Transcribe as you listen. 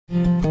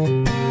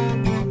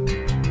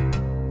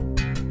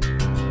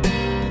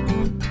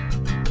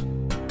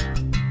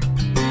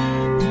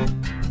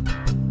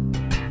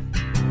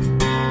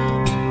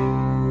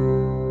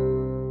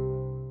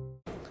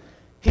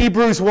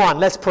Hebrews 1,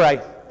 let's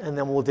pray, and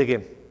then we'll dig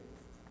in.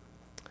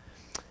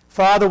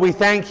 Father, we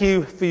thank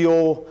you for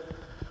your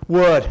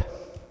word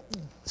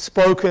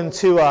spoken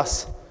to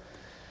us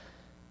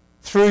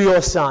through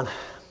your Son.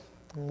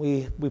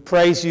 We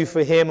praise you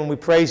for him, and we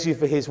praise you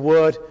for his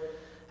word.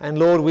 And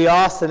Lord, we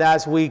ask that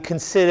as we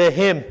consider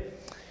him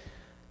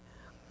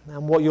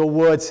and what your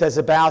word says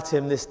about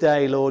him this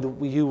day, Lord,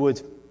 you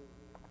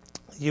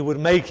would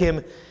make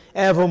him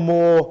ever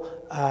more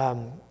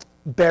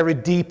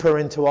buried deeper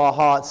into our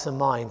hearts and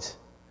minds,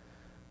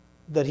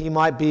 that he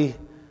might be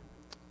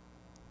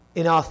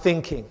in our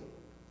thinking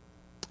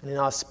and in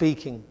our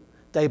speaking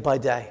day by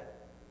day.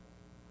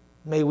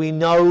 May we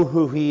know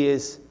who he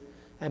is,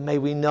 and may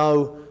we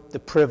know the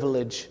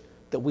privilege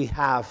that we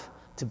have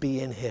to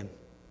be in him.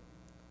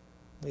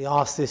 We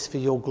ask this for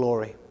your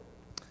glory.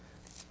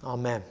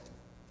 Amen.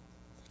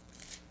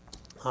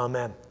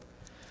 Amen.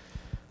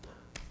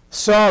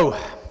 So,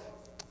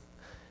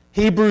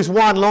 Hebrews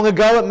 1, long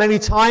ago, at many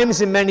times,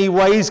 in many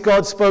ways,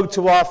 God spoke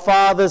to our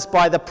fathers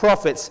by the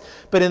prophets.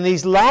 But in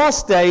these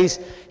last days,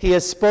 he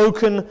has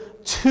spoken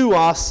to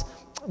us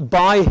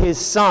by his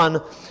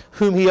Son,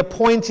 whom he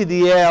appointed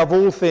the heir of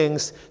all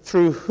things,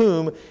 through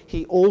whom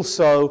he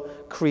also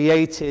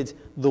created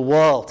the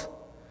world.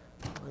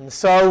 And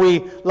so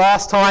we,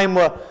 last time,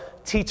 were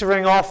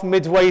teetering off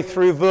midway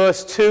through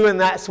verse 2,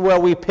 and that's where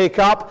we pick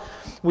up.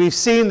 We've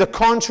seen the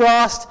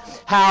contrast,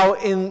 how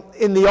in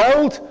the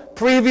old,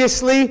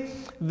 previously,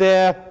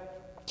 there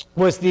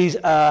was these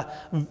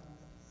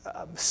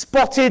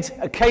spotted,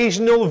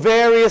 occasional,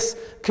 various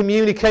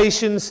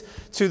communications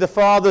to the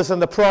fathers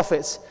and the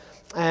prophets.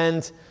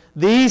 And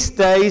these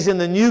days, in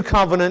the new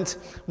covenant,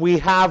 we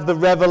have the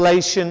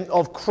revelation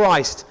of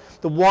Christ,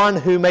 the one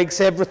who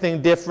makes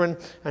everything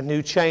different and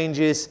who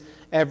changes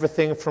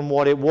everything from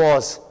what it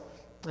was.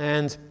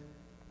 And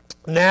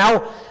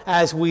now,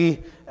 as we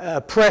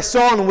press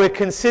on, we're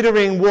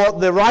considering what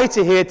the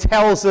writer here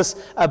tells us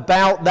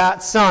about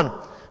that Son.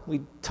 We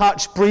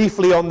touched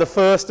briefly on the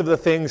first of the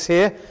things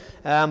here,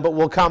 but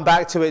we'll come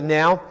back to it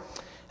now.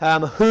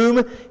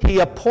 Whom he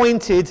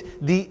appointed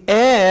the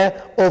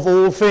heir of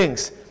all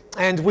things.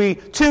 And we,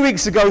 2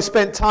 weeks ago,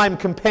 spent time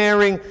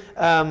comparing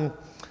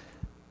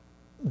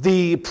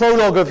the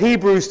prologue of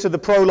Hebrews to the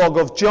prologue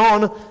of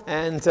John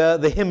and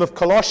the hymn of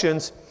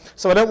Colossians.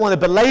 So I don't want to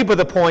belabor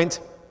the point,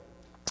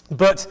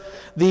 but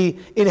the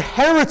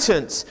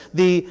inheritance,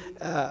 the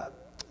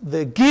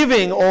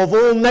giving of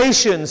all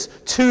nations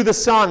to the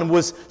Son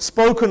was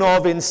spoken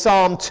of in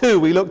Psalm 2.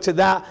 We looked at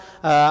that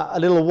a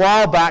little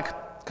while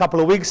back, a couple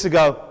of weeks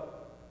ago.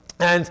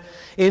 And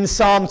in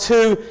Psalm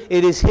 2,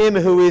 it is him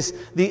who is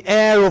the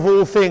heir of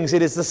all things.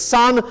 It is the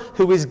Son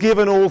who is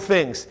given all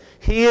things.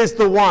 He is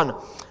the one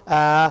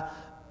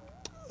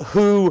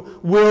who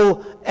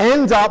will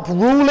end up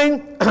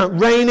ruling,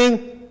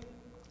 reigning,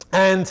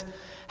 and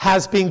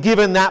has been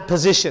given that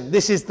position.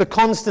 This is the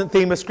constant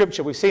theme of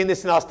Scripture. We've seen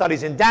this in our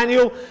studies in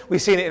Daniel.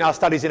 We've seen it in our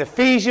studies in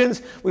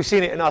Ephesians. We've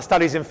seen it in our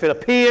studies in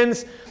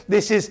Philippians.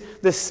 This is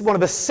one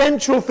of the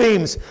central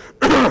themes,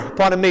 of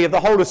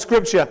the whole of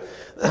Scripture,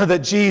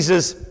 that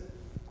Jesus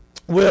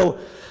will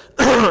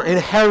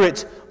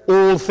inherit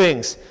all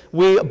things.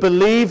 We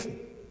believe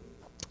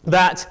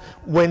that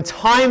when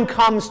time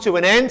comes to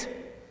an end,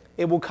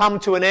 it will come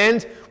to an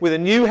end with a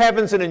new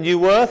heavens and a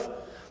new earth.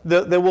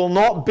 That there will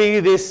not be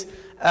this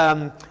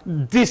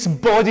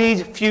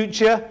disbodied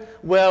future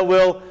where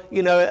we'll,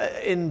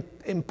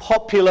 in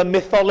popular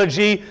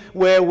mythology,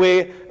 where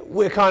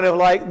we're kind of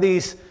like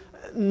these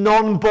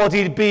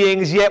non-bodied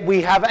beings, yet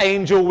we have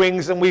angel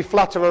wings and we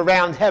flutter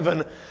around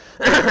heaven,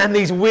 and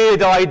these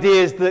weird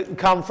ideas that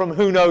come from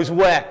who knows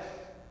where.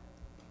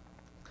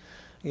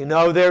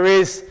 There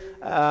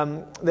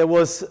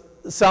was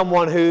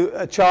someone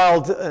a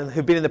child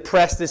who'd been in the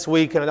press this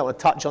week, and I don't want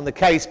to touch on the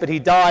case, but he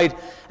died,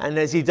 and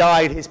as he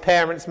died, his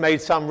parents made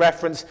some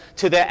reference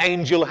to their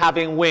angel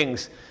having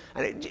wings.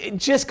 And it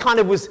just kind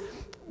of was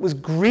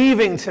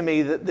grieving to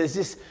me that there's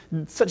this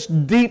such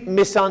deep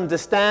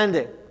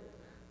misunderstanding.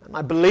 And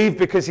I believe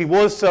because he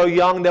was so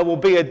young, there will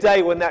be a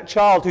day when that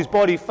child whose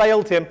body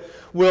failed him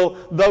will,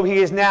 though he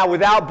is now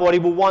without body,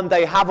 will one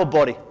day have a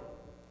body.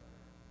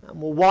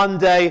 And will one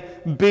day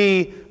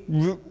be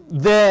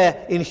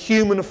there in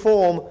human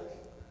form,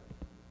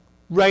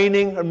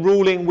 reigning and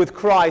ruling with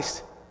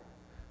Christ,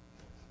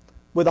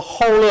 where the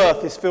whole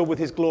earth is filled with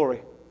his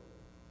glory.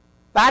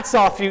 That's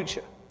our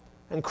future.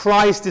 And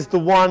Christ is the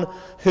one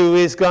who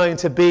is going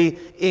to be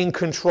in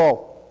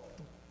control.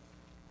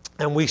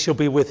 And we shall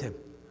be with him.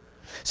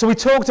 So we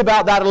talked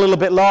about that a little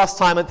bit last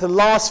time, at the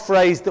last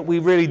phrase that we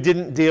really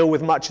didn't deal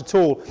with much at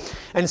all.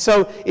 And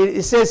so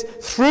it says,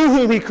 through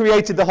whom he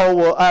created the whole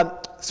world,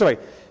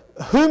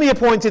 whom he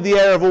appointed the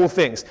heir of all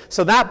things.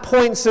 So that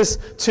points us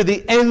to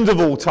the end of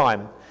all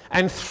time.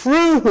 And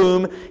through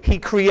whom he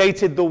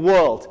created the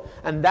world.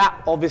 And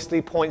that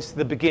obviously points to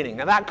the beginning.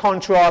 Now that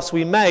contrast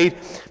we made,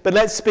 but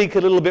let's speak a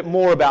little bit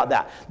more about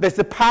that. There's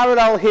the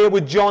parallel here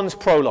with John's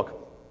prologue.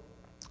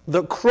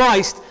 That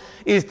Christ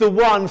is the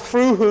one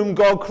through whom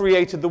God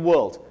created the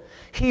world.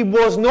 He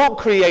was not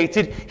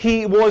created,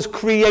 he was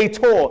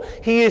creator.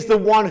 He is the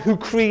one who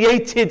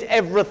created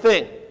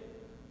everything.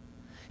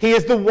 He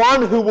is the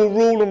one who will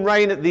rule and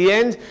reign at the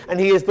end, and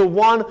he is the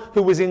one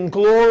who was in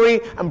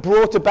glory and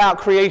brought about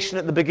creation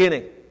at the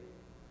beginning.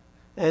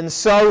 And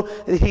so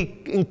he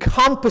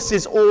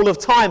encompasses all of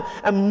time,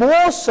 and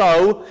more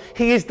so,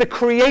 he is the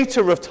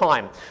creator of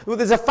time. Well,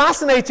 there's a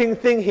fascinating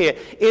thing here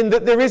in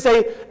that there is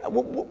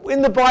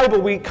in the Bible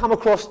we come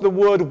across the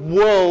word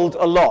world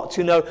a lot.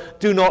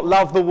 Do not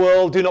love the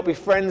world, do not be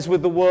friends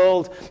with the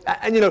world,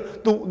 and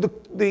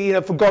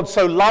for God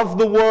so loved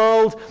the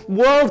world.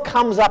 World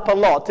comes up a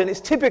lot, and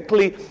it's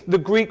typically the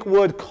Greek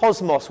word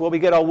cosmos, where we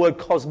get our word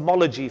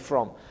cosmology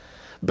from.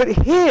 But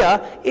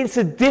here, it's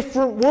a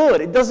different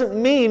word. It doesn't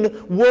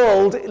mean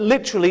world,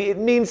 literally, it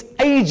means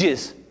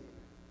ages.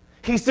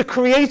 He's the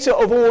creator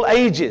of all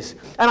ages.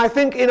 And I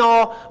think in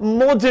our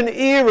modern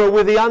era,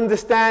 with the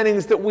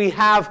understandings that we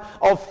have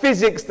of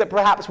physics that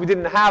perhaps we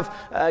didn't have,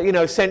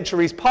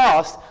 centuries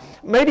past,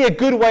 maybe a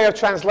good way of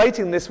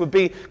translating this would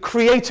be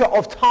creator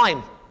of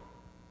time.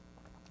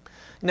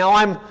 Now,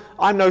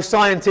 I'm no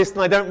scientist,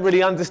 and I don't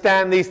really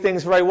understand these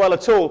things very well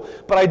at all,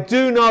 but I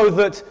do know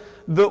that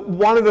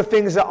one of the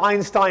things that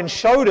Einstein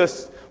showed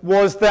us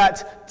was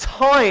that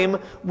time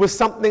was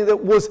something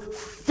that was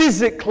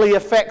physically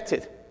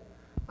affected.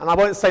 And I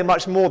won't say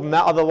much more than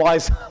that,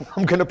 otherwise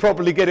I'm going to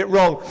probably get it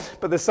wrong.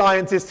 But the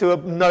scientists who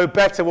know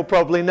better will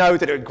probably know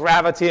that it's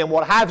gravity and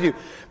what have you.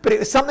 But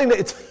it's something that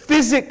it's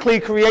physically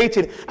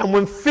created, and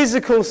when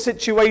physical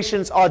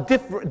situations are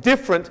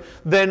different,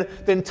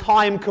 then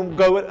time can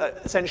go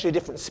at essentially a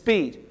different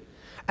speed.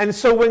 And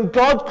so when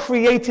God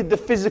created the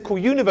physical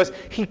universe,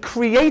 he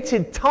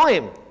created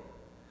time.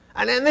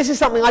 And this is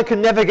something I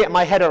can never get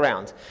my head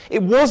around.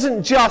 It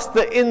wasn't just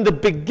that in the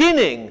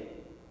beginning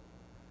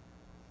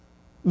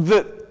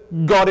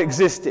that God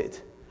existed,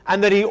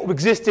 and that he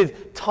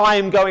existed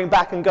time going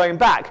back and going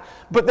back,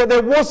 but that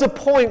there was a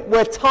point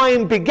where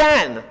time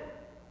began,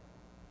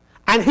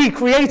 and he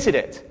created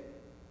it.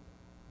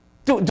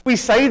 Do we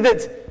say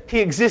that he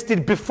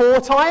existed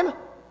before time?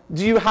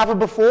 Do you have a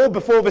before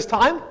this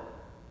time?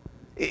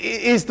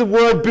 Is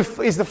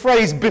the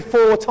phrase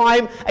before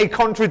time a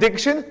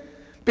contradiction?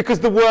 Because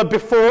the word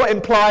before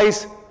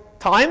implies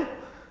time?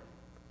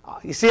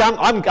 You see,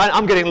 I'm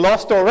getting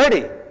lost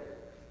already.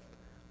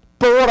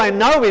 But what I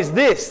know is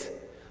this,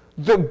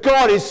 that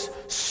God is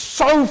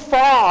so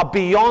far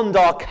beyond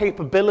our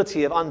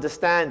capability of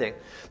understanding,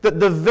 that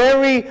the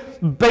very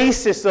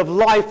basis of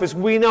life as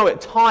we know it,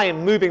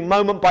 time moving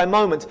moment by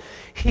moment,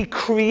 he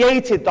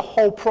created the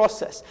whole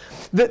process.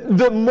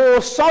 That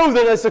more so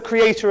than as the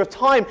creator of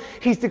time,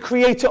 he's the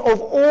creator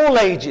of all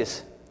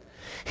ages.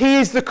 He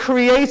is the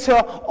creator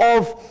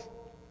of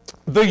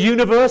the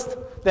universe,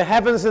 the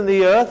heavens and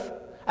the earth,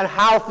 and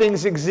how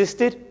things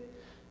existed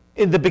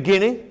in the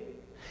beginning.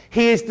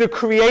 He is the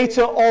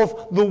creator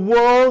of the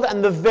world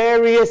and the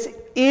various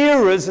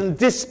eras and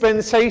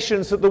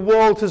dispensations that the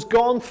world has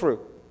gone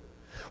through.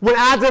 When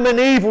Adam and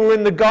Eve were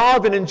in the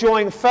garden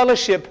enjoying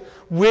fellowship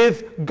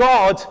with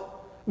God,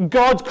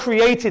 God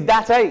created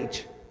that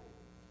age.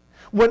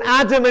 When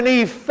Adam and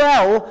Eve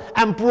fell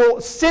and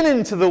brought sin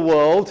into the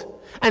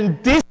world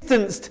and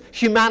distanced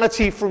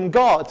humanity from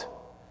God,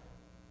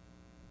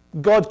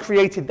 God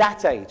created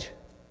that age.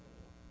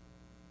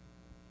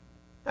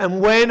 And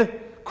when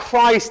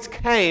Christ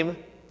came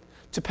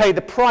to pay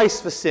the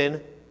price for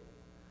sin,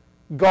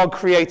 God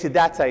created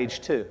that age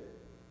too.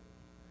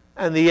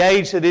 And the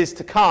age that is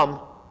to come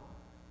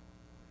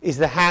is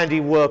the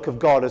handiwork of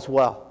God as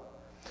well.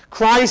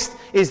 Christ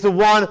is the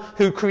one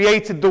who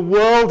created the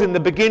world in the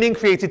beginning,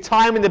 created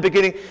time in the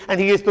beginning, and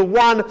he is the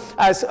one,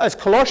 as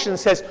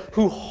Colossians says,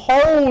 who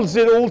holds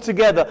it all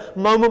together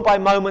moment by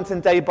moment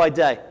and day by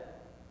day.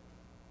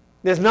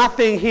 There's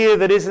nothing here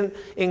that isn't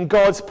in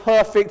God's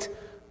perfect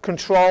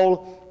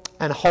control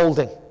and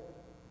holding.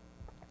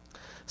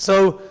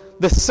 So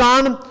the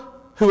Son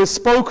who has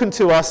spoken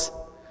to us,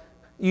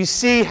 you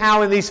see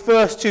how in these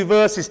first two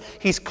verses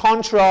he's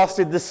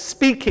contrasted the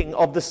speaking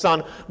of the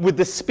Son with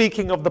the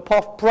speaking of the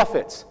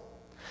prophets.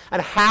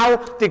 And how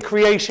did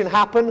creation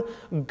happen?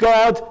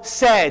 God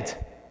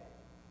said,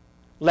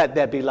 "Let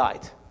there be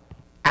light."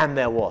 And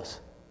there was.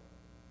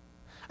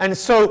 And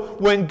so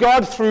when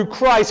God through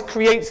Christ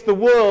creates the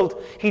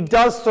world, he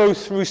does so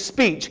through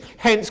speech,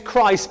 hence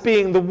Christ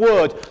being the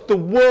Word. The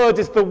Word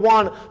is the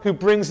one who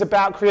brings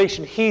about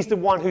creation. He's the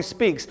one who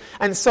speaks.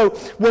 And so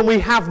when we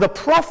have the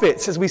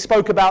prophets, as we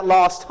spoke about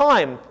last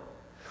time,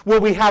 where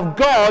we have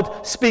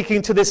God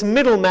speaking to this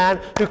middleman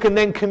who can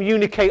then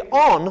communicate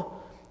on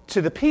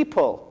to the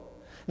people,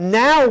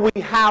 now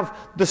we have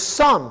the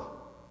Son.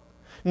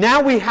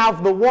 Now we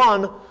have the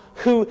one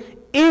who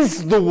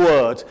is the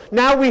Word.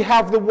 Now we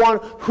have the one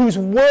whose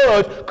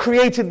Word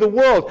created the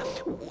world.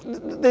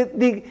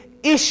 The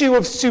issue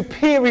of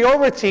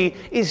superiority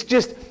is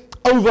just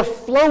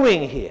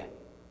overflowing here.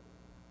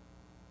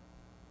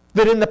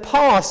 That in the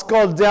past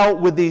God dealt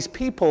with these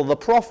people, the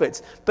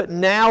prophets, but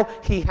now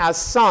he has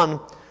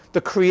Son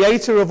the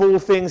creator of all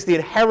things, the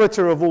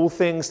inheritor of all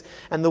things,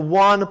 and the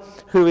one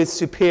who is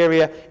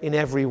superior in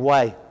every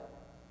way.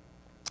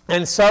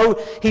 And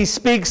so he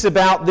speaks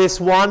about this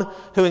one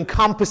who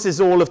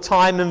encompasses all of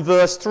time in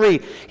verse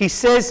 3. He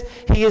says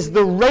he is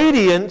the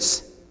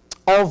radiance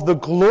of the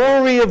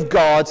glory of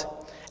God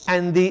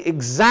and the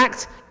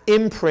exact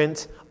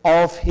imprint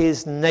of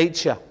his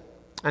nature.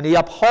 And he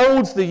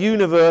upholds the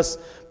universe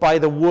by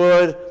the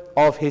word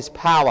of his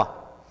power.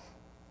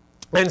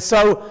 And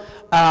so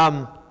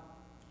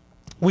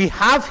we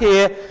have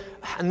here,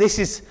 and this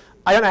is,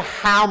 I don't know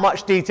how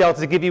much detail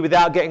to give you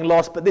without getting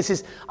lost, but this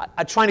is,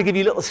 I'm trying to give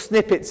you little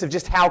snippets of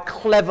just how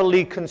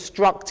cleverly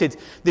constructed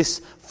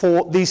these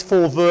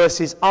four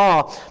verses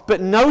are.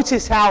 But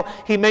notice how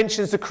he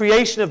mentions the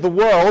creation of the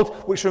world,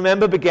 which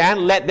remember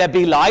began, let there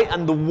be light,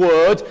 and the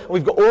word.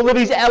 We've got all of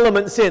these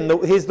elements in.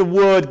 Here's the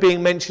word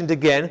being mentioned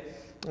again,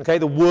 okay,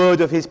 the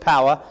word of his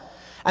power.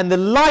 And the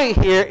light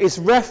here is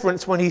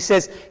referenced when he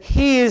says,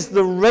 he is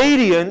the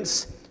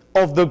radiance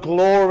of the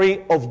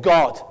glory of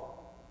God.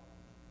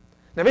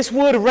 Now this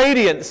word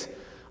radiance,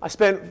 I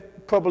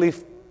spent probably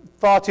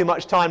far too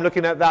much time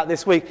looking at that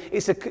this week.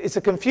 It's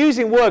a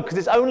confusing word because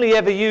it's only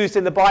ever used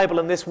in the Bible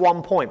in this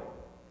one point.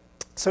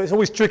 So it's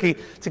always tricky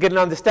to get an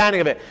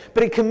understanding of it.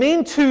 But it can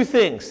mean two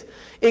things.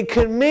 It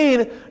can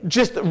mean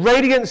just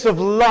radiance of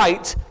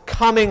light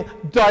coming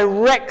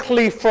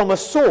directly from a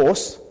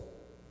source,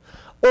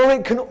 or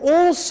it can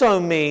also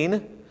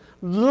mean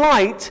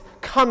light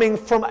coming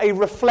from a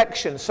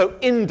reflection, so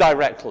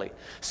indirectly.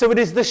 So it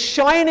is the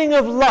shining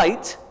of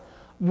light,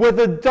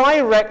 whether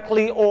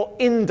directly or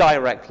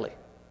indirectly.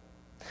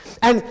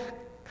 And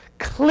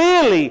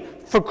clearly,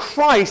 for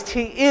Christ,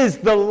 he is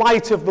the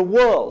light of the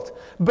world.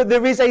 But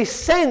there is a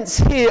sense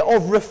here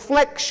of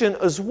reflection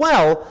as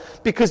well,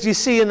 because you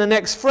see in the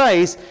next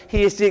phrase,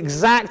 he is the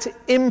exact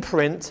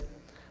imprint,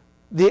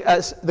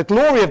 the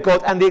glory of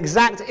God, and the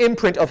exact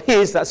imprint of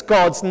his, that's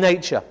God's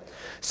nature.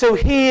 So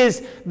he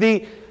is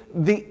the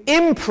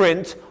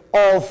imprint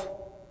of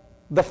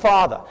the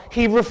Father.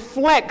 He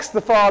reflects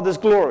the Father's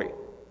glory.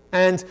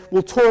 And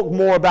we'll talk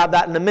more about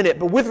that in a minute.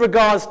 But with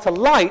regards to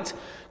light,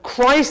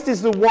 Christ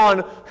is the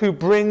one who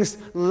brings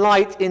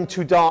light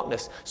into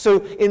darkness.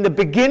 So in the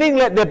beginning,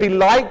 let there be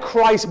light.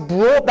 Christ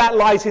brought that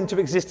light into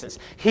existence.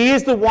 He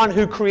is the one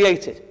who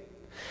created.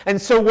 And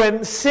so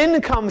when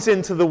sin comes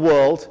into the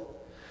world,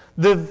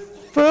 the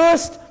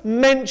first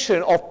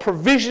mention of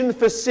provision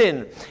for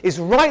sin is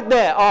right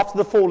there after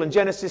the fall in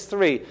Genesis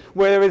 3,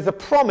 where there is the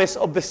promise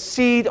of the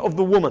seed of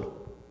the woman.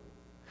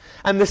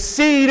 And the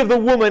seed of the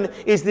woman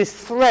is this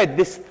thread,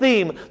 this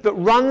theme that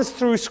runs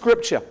through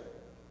Scripture.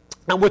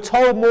 And we're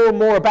told more and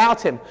more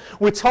about him.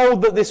 We're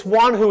told that this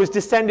one who is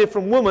descended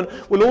from woman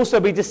will also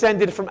be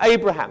descended from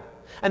Abraham,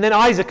 and then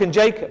Isaac and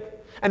Jacob,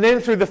 and then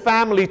through the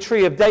family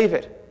tree of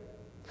David.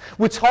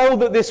 We're told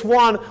that this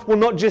one will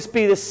not just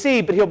be the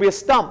seed, but he'll be a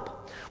stump.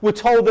 We're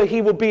told that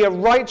he will be a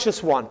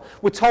righteous one.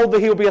 We're told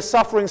that he will be a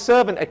suffering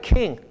servant, a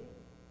king.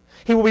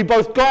 He will be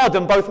both God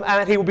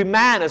and he will be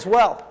man as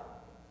well.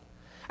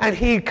 And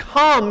he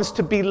comes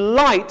to be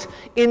light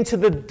into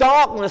the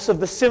darkness of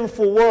the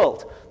sinful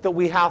world that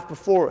we have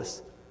before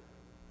us.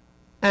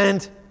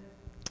 And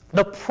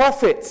the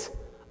prophets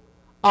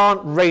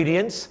aren't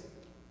radiance.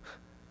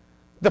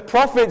 The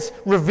prophets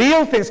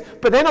reveal things,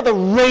 but they're not the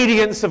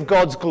radiance of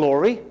God's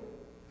glory.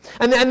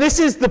 And this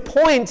is the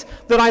point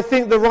that I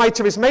think the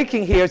writer is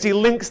making here as he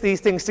links these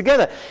things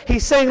together.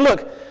 He's saying,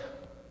 look,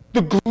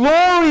 the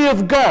glory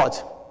of God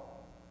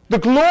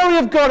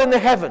in the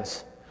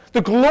heavens,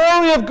 the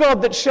glory of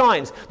God that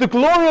shines, the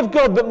glory of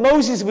God that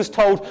Moses was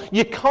told,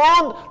 you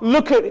can't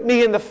look at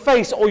me in the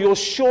face or you'll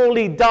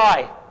surely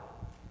die.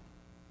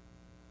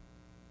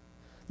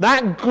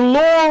 That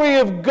glory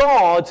of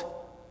God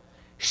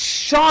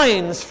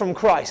shines from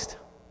Christ.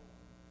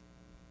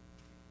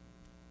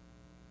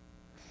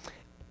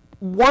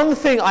 One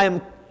thing I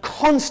am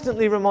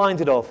constantly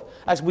reminded of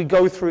as we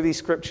go through these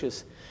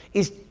scriptures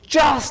is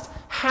just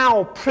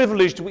how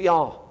privileged we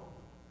are.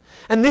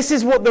 And this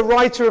is what the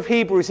writer of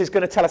Hebrews is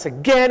going to tell us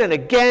again and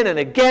again and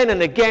again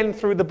and again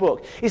through the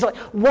book. He's like,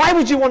 why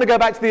would you want to go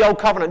back to the old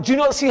covenant? Do you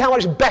not see how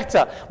much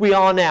better we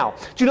are now?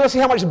 Do you not see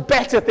how much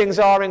better things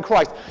are in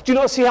Christ? Do you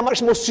not see how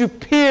much more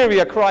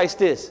superior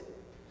Christ is?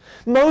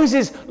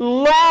 Moses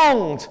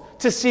longed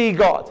to see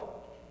God.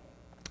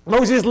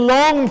 Moses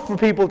longed for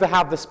people to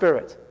have the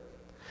Spirit.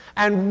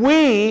 And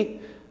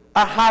we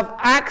have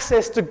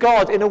access to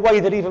God in a way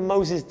that even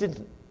Moses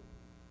didn't.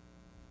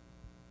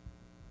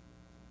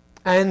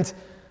 And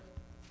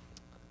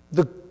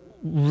the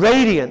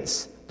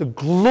radiance, the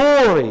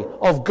glory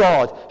of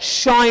God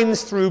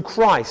shines through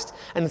Christ.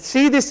 And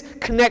see this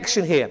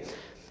connection here.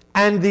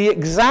 And the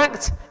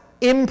exact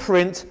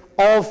imprint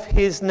of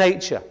his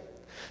nature.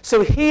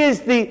 So he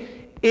is the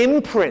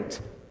imprint,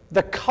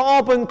 the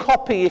carbon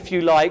copy, if you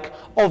like,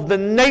 of the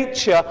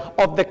nature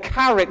of the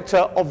character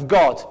of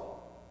God.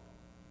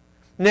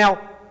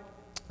 Now,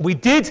 we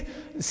did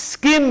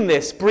skim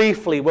this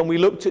briefly when we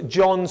looked at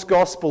John's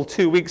Gospel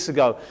 2 weeks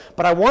ago,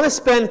 but I want to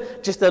spend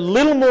just a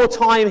little more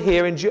time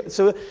here,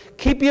 so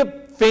keep your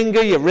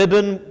finger, your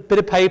ribbon, bit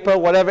of paper,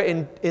 whatever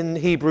in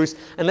Hebrews,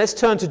 and let's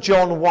turn to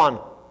John 1.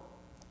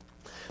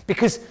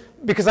 Because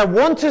I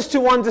want us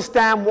to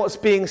understand what's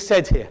being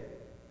said here.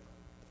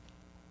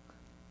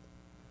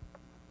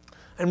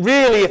 And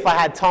really, if I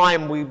had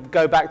time, we'd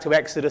go back to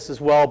Exodus as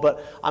well,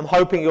 but I'm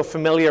hoping you're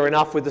familiar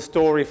enough with the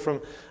story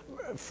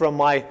from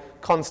my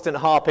constant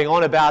harping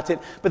on about it.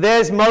 But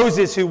there's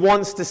Moses who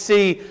wants to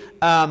see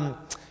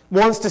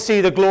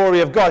the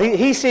glory of God.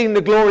 He's seen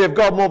the glory of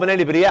God more than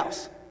anybody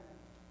else.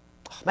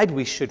 Maybe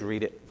we should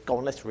read it. Go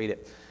on, let's read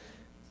it.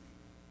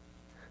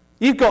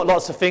 You've got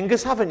lots of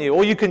fingers, haven't you?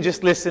 Or you can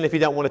just listen if you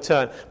don't want to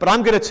turn. But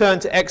I'm going to turn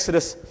to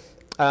Exodus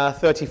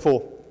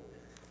 34.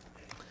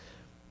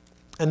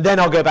 And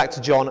then I'll go back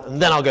to John,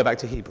 and then I'll go back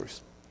to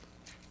Hebrews.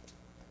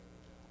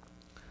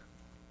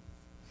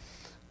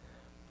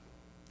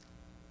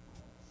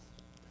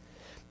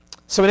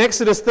 So in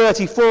Exodus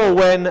 34,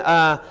 when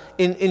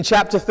in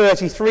chapter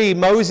 33,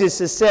 Moses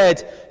has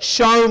said,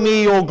 "Show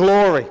me your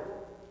glory."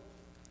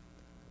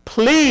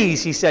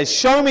 Please, he says,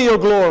 "show me your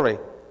glory."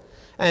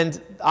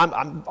 And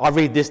I'll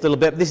read this a little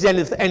bit. This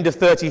is the end of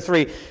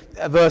 33,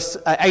 verse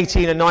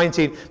 18 and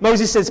 19.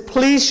 Moses says,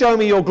 "Please show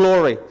me your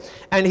glory."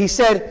 And he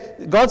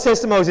said, God says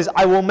to Moses,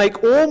 "I will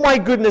make all my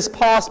goodness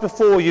pass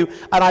before you,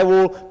 and I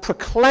will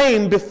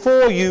proclaim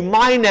before you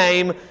my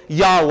name,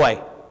 Yahweh.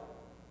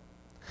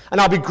 And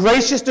I'll be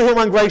gracious to whom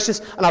I'm gracious,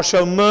 and I'll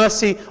show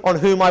mercy on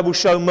whom I will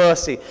show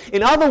mercy."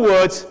 In other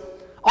words,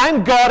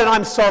 I'm God and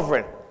I'm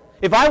sovereign.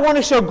 If I want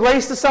to show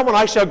grace to someone,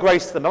 I show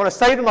grace to them. I want to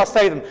save them, I'll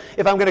save them.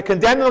 If I'm going to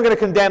condemn them, I'm going to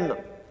condemn them.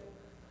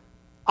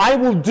 I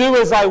will do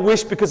as I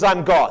wish because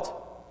I'm God.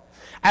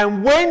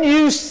 And when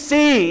you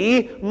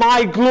see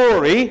my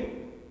glory,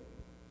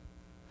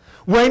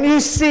 when you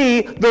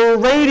see the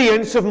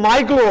radiance of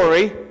my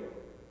glory,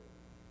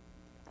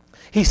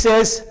 he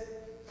says,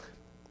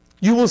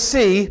 you will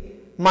see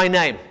my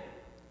name.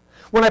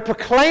 When I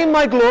proclaim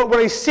my glory, when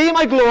I see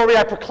my glory,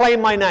 I proclaim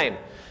my name.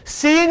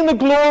 Seeing the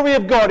glory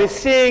of God is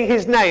seeing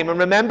his name. And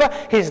remember,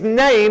 his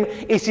name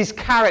is his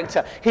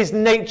character, his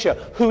nature,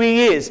 who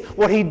he is,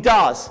 what he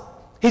does,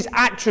 his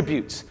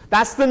attributes.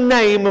 That's the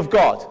name of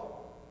God.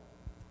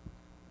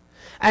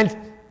 And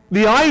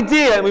the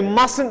idea, and we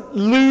mustn't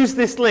lose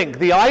this link,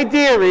 the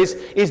idea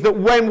is that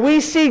when we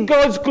see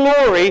God's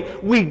glory,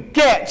 we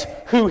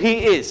get who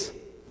he is.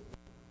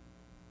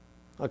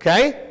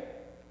 Okay?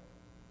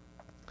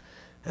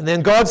 And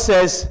then God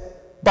says,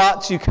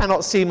 "But you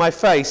cannot see my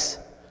face,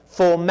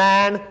 for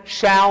man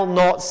shall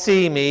not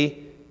see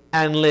me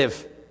and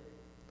live."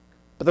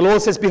 But the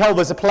Lord says, "Behold,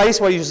 there's a place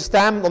where you shall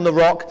stand on the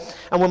rock,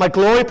 and when my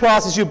glory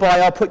passes you by,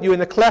 I'll put you in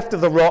the cleft of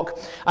the rock,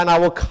 and I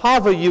will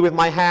cover you with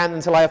my hand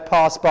until I have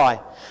passed by.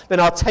 Then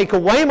I'll take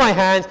away my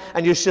hand,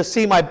 and you shall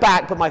see my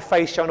back, but my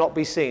face shall not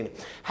be seen."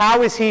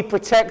 How is he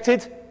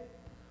protected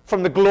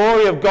from the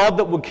glory of God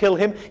that would kill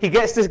him? He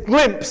gets this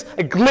glimpse,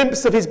 a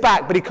glimpse of his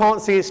back, but he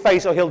can't see his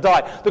face or he'll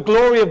die. The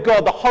glory of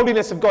God, the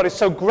holiness of God is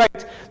so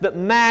great that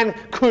man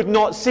could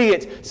not see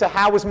it. So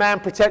how was man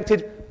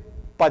protected?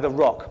 By the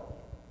rock.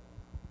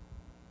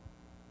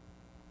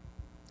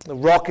 The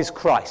rock is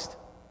Christ.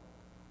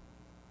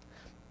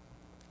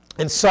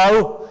 And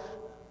so,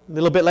 a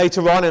little bit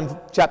later on in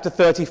chapter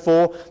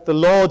 34, the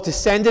Lord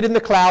descended in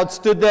the cloud,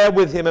 stood there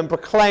with him, and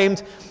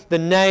proclaimed the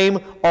name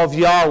of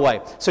Yahweh.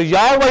 So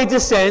Yahweh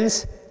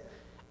descends,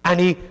 and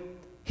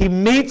he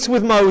meets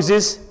with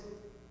Moses,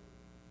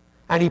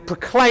 and he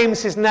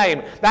proclaims his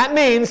name. That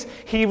means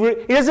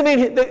it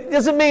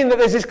doesn't mean that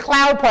there's this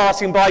cloud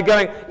passing by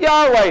going,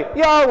 "Yahweh,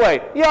 Yahweh,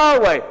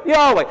 Yahweh,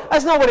 Yahweh."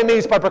 That's not what it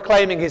means by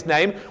proclaiming his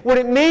name. What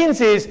it means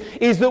is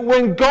that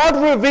when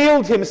God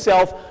revealed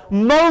himself,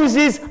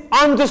 Moses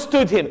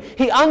understood him.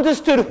 He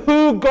understood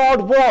who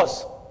God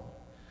was.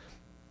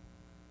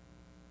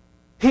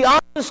 He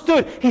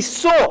understood, he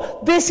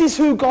saw, this is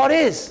who God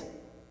is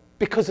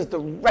because of the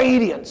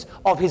radiance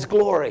of his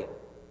glory.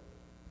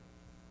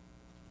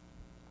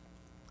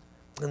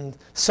 And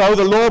so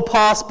the Lord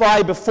passed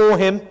by before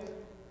him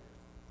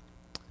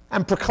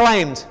and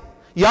proclaimed,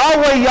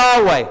 "Yahweh,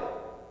 Yahweh,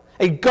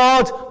 a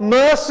God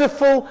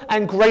merciful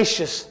and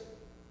gracious,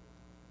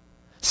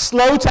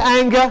 slow to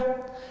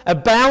anger,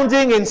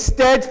 abounding in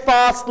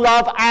steadfast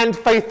love and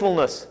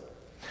faithfulness."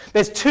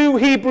 There's two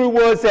Hebrew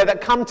words there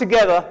that come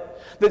together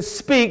that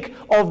speak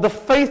of the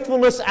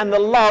faithfulness and the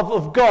love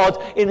of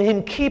God in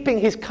him keeping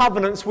his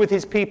covenants with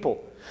his people.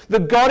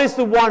 That God is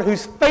the one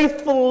whose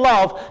faithful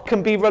love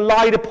can be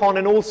relied upon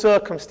in all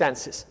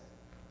circumstances.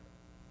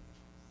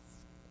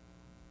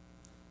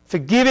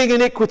 Forgiving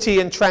iniquity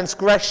and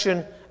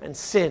transgression and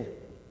sin.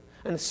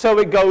 And so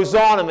it goes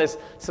on, and there's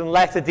some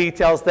letter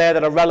details there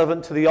that are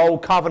relevant to the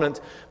old covenant.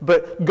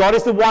 But God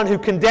is the one who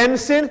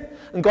condemns sin,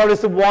 and God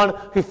is the one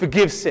who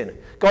forgives sin.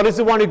 God is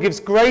the one who gives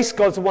grace,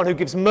 God is the one who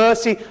gives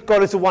mercy,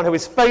 God is the one who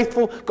is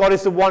faithful, God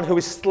is the one who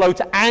is slow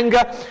to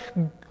anger.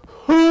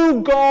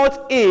 Who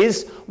God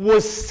is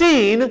was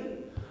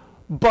seen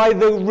by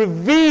the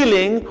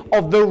revealing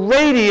of the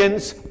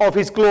radiance of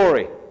his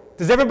glory.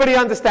 Does everybody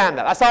understand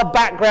that? That's our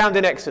background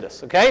in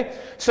Exodus, okay?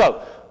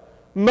 So,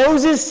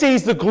 Moses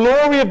sees the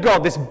glory of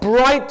God, this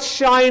bright,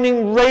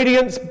 shining,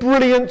 radiant,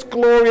 brilliant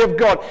glory of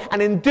God.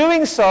 And in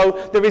doing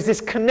so, there is this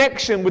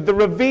connection with the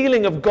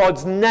revealing of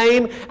God's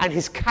name and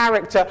his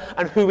character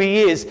and who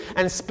he is,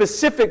 and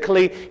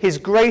specifically his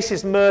grace,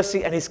 his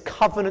mercy, and his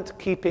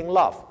covenant-keeping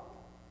love.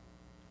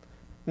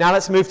 Now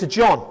let's move to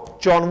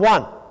John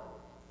 1.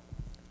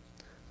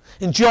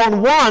 In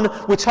John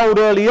 1, we're told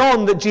early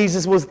on that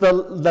Jesus was the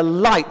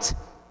light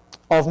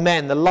of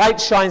men. The light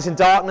shines in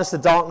darkness, the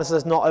darkness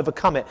has not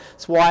overcome it.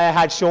 That's why I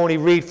had Shawnee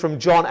read from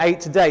John 8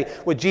 today,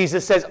 where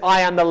Jesus says, I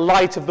am the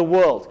light of the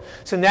world.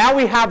 So now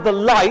we have the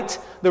light,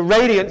 the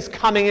radiance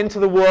coming into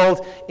the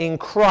world in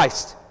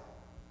Christ.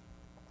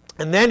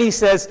 And then he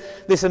says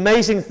this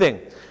amazing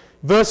thing.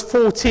 Verse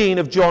 14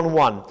 of John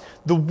 1.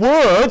 The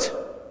Word,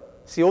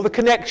 see all the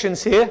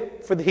connections here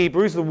for the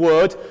Hebrews, the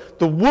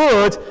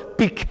Word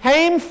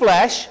became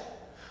flesh.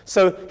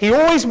 So he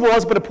always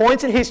was, but at a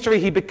point in history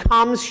he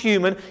becomes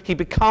human, he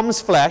becomes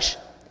flesh,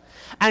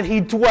 and he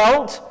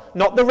dwelt,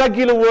 not the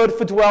regular word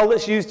for dwell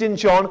that's used in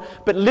John,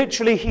 but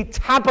literally he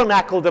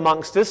tabernacled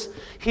amongst us.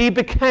 His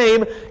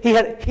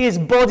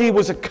body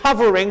was a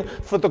covering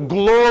for the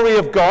glory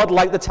of God,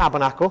 like the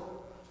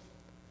tabernacle.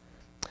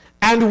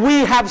 And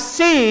we have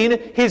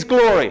seen his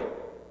glory.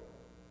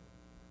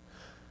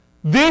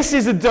 This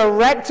is a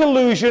direct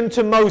allusion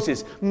to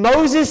Moses.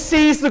 Moses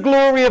sees the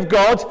glory of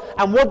God,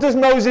 and what does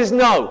Moses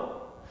know?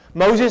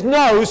 Moses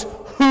knows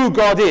who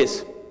God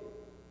is.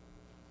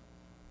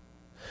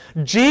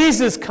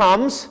 Jesus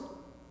comes,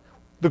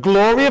 the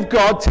glory of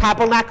God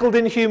tabernacled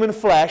in human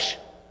flesh,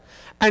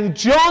 and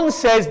John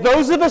says,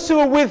 those of us who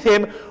are with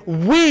him,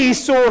 we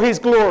saw his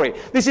glory.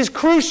 This is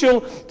crucial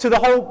to the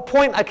whole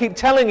point I keep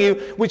telling you,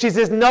 which is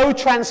there's no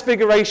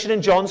transfiguration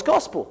in John's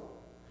gospel,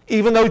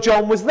 even though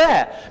John was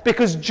there.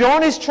 Because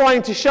John is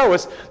trying to show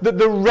us that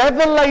the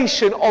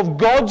revelation of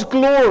God's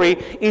glory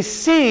is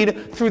seen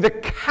through the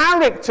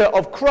character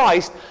of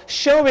Christ,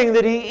 showing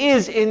that he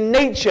is in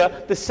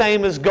nature the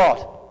same as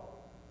God.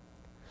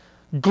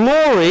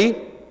 Glory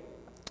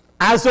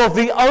as of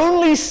the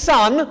only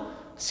Son,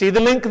 see the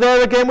link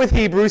there again with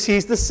Hebrews,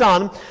 he's the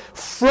Son,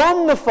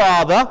 from the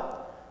Father.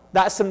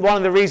 That's one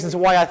of the reasons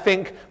why I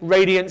think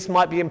radiance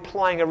might be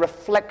implying a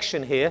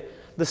reflection here.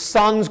 The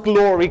Son's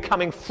glory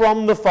coming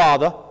from the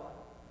Father,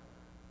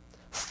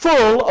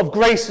 full of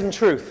grace and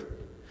truth.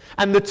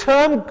 And the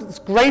term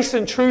grace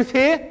and truth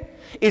here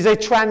is a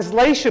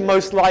translation,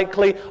 most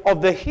likely,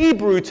 of the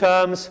Hebrew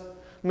terms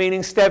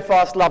meaning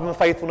steadfast love and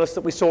faithfulness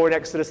that we saw in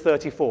Exodus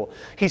 34.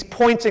 He's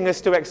pointing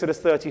us to Exodus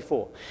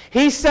 34.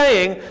 He's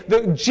saying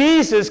that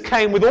Jesus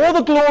came with all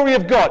the glory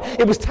of God.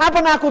 It was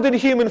tabernacled in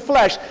human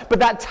flesh, but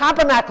that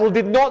tabernacle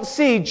did not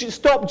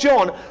stop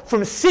John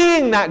from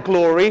seeing that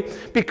glory,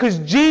 because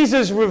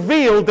Jesus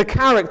revealed the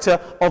character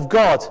of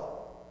God.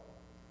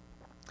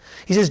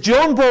 He says,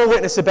 John bore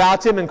witness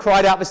about him and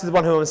cried out, this is the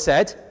one who I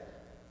said,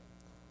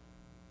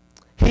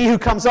 he who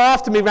comes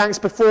after me ranks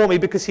before me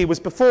because he was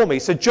before me.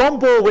 So John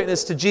bore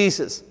witness to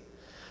Jesus,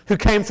 who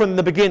came from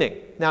the beginning.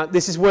 Now,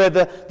 this is where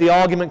the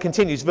argument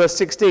continues. Verse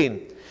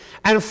 16.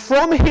 And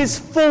from his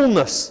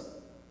fullness,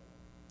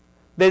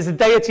 there's the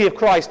deity of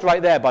Christ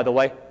right there, by the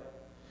way.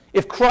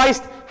 If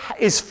Christ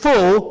is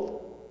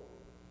full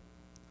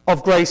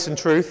of grace and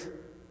truth,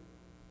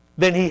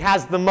 then he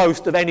has the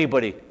most of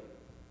anybody.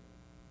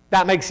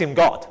 That makes him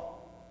God.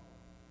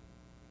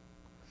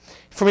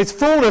 From his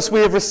fullness we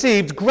have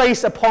received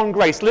grace upon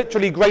grace,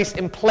 literally grace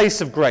in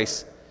place of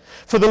grace.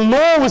 For the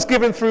law was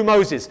given through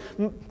Moses.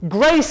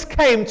 Grace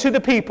came to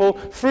the people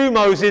through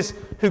Moses,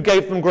 who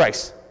gave them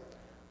grace.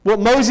 What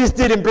Moses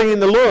did in bringing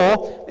the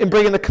law, in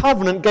bringing the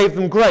covenant, gave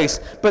them grace.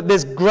 But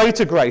there's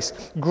greater grace.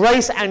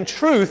 Grace and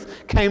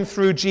truth came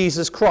through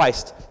Jesus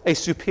Christ, a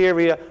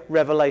superior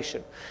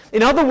revelation.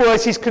 In other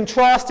words, he's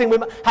contrasting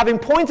with, having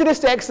pointed us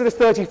to Exodus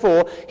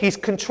 34, he's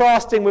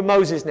contrasting with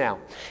Moses now.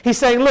 He's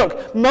saying,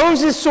 look,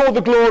 Moses saw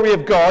the glory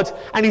of God,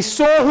 and he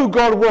saw who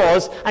God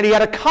was, and he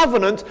had a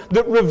covenant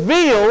that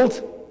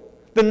revealed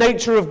the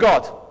nature of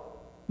God,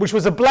 which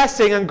was a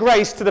blessing and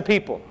grace to the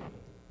people.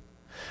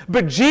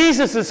 But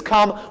Jesus has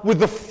come with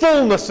the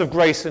fullness of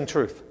grace and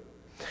truth.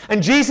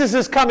 And Jesus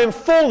has come in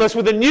fullness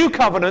with a new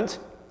covenant,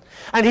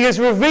 and he has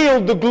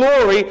revealed the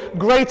glory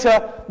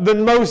greater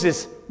than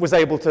Moses was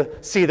able to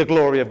see the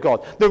glory of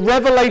God. The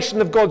revelation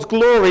of God's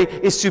glory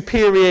is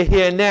superior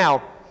here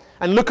now.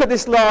 And look at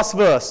this last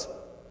verse.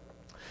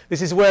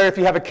 This is where if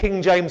you have a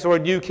King James or a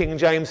New King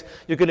James,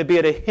 you're going to be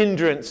at a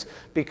hindrance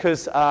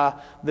because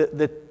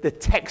the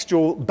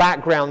textual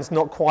background's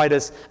not quite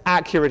as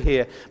accurate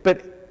here.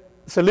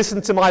 So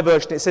listen to my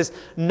version. It says,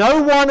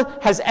 no one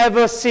has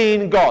ever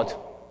seen God.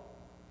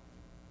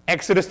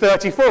 Exodus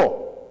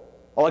 34.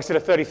 Or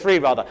Exodus 33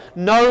 rather.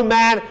 No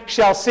man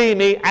shall see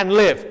me and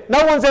live.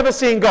 No one's ever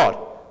seen God.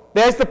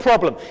 There's the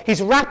problem.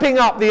 He's wrapping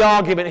up the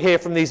argument here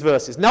from these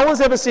verses. No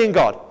one's ever seen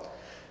God.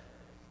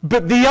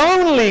 But the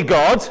only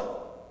God,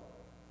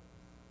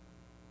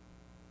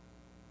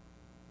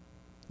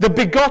 the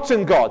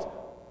begotten God,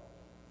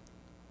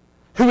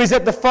 who is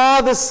at the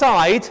Father's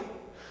side,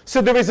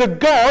 so there is a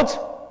God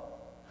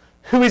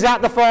who is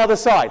at the Father's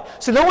side.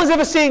 So no one's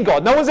ever seen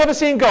God. No one's ever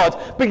seen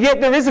God, but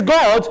yet there is a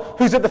God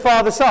who's at the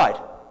Father's side.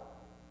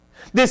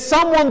 There's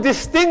someone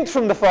distinct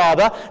from the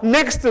Father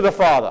next to the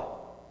Father.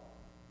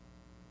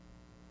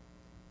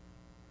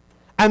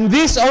 And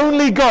this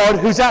only God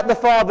who's at the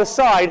Father's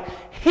side,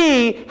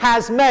 he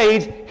has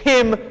made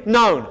him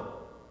known.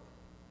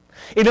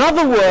 In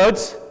other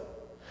words,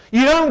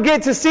 you don't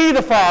get to see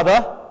the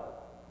Father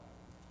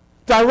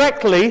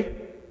directly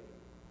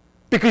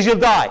because you'll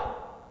die.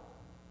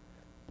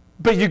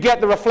 But you get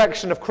the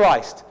reflection of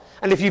Christ.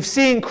 And if you've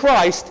seen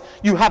Christ,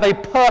 you have a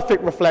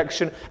perfect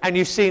reflection, and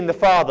you've seen the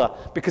Father,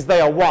 because they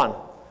are one.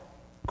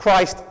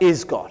 Christ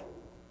is God.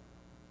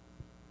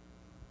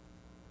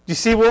 Do you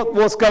see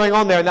what's going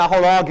on there in that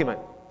whole argument?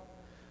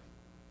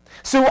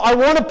 So I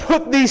want to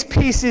put these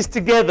pieces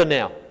together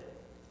now,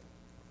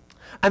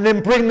 and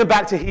then bring them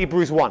back to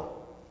Hebrews 1.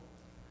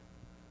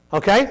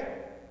 Okay?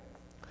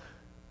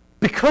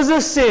 Because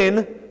of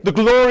sin, the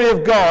glory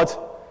of God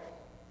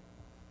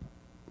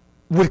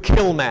would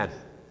kill man.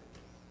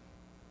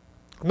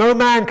 No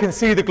man can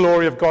see the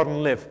glory of God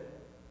and live.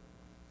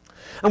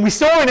 And we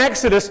saw in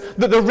Exodus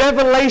that the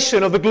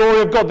revelation of the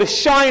glory of God, the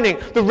shining,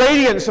 the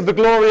radiance of the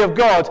glory of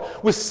God,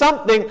 was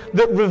something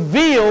that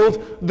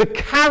revealed the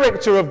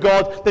character of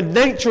God, the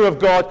nature of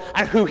God,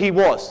 and who he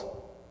was.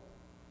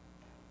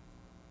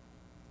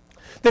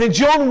 Then in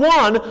John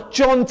 1,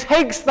 John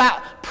takes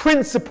that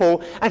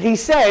principle and he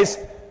says,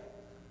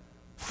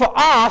 for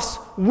us,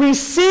 we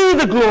see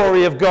the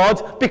glory of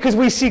God because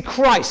we see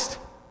Christ.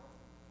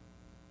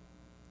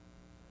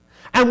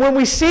 And when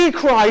we see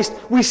Christ,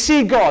 we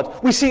see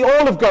God. We see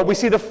all of God. We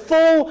see the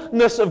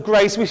fullness of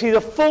grace. We see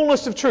the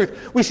fullness of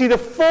truth. We see the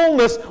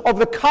fullness of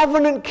the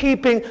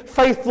covenant-keeping,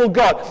 faithful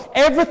God.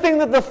 Everything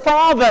that the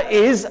Father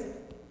is,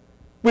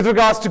 with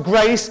regards to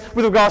grace,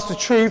 with regards to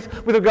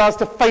truth, with regards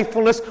to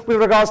faithfulness, with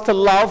regards to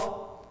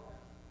love,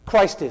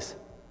 Christ is.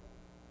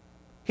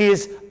 He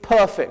is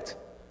perfect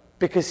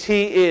because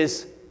he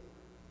is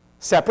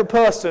separate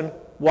person,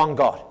 one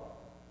God.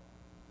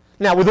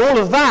 Now, with all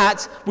of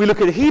that, we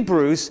look at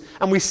Hebrews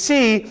and we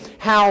see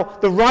how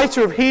the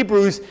writer of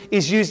Hebrews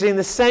is using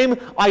the same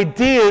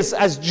ideas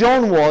as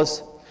John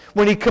was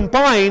when he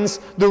combines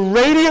the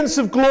radiance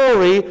of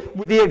glory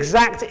with the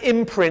exact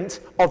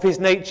imprint of his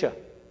nature.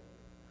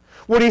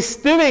 What he's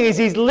doing is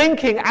he's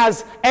linking,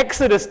 as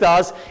Exodus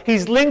does,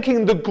 he's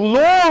linking the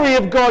glory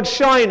of God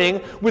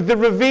shining with the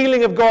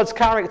revealing of God's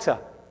character.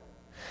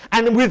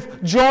 And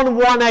with John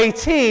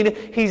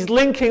 1:18, he's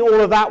linking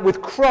all of that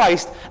with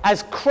Christ,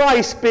 as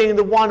Christ being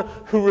the one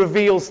who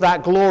reveals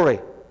that glory.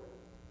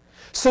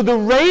 So the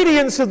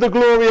radiance of the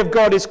glory of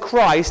God is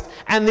Christ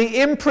and the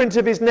imprint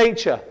of his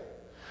nature.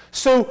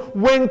 So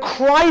when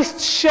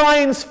Christ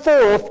shines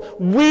forth,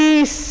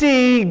 we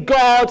see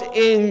God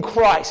in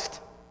Christ.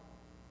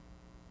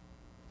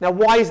 Now,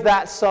 why is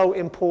that so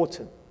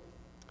important?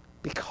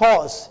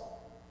 Because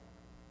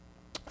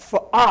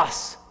for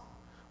us,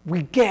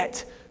 we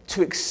get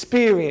to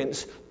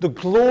experience the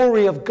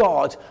glory of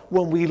God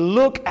when we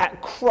look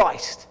at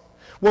Christ,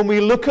 when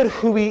we look at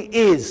who he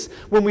is,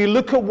 when we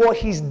look at what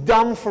he's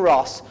done for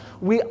us.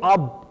 We are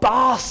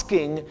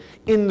basking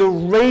in the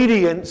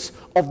radiance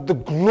of the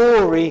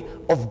glory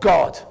of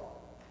God.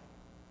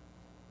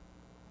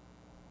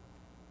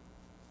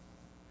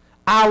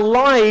 Our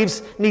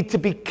lives need to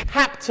be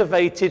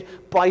captivated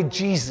by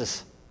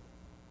Jesus,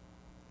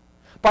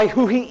 by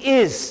who he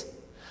is,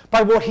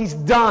 by what he's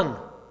done.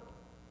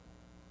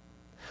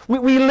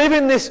 We live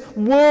in this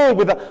world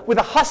with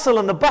a hustle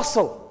and a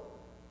bustle.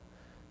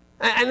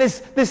 And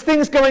there's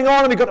things going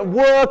on, and we've got to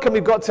work, and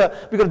we've got to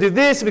do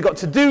this, and we've got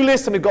to-do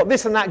lists, and we've got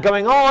this and that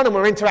going on, and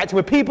we're interacting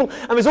with people,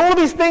 and there's all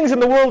these things in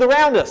the world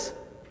around us.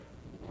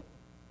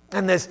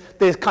 And there's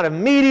kind of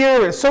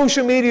media and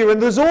social media,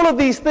 and there's all of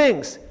these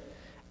things.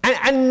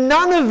 And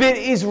none of it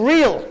is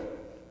real.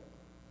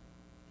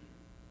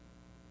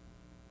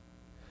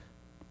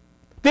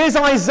 There's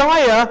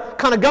Isaiah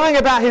kind of going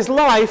about his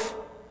life,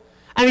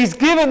 and he's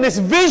given this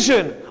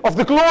vision of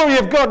the glory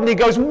of God, and he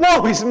goes,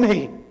 woe is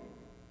me.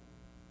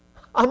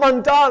 I'm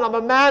undone. I'm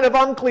a man of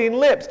unclean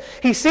lips.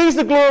 He sees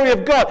the glory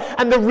of God,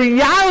 and the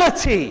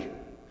reality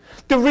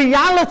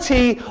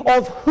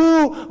of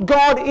who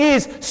God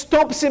is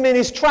stops him in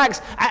his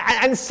tracks,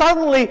 and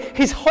suddenly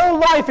his whole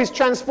life is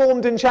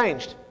transformed and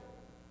changed.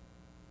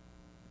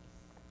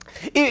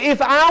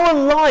 If our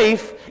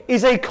life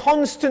is a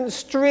constant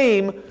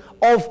stream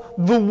of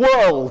the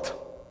world,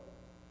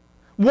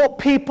 what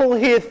people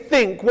here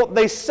think, what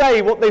they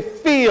say, what they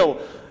feel,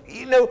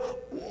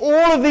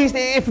 all of these,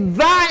 if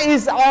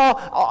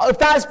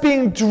that's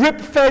being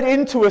drip-fed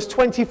into us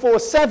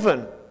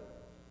 24/7,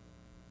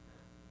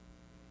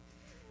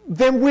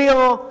 then we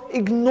are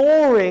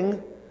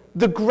ignoring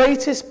the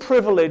greatest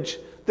privilege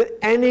that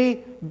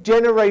any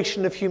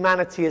generation of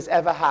humanity has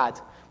ever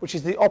had, which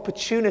is the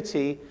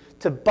opportunity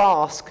to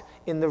bask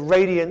in the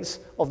radiance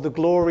of the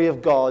glory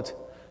of God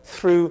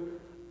through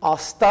our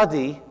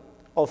study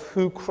of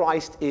who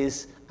Christ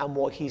is and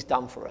what he's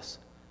done for us.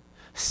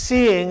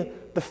 Seeing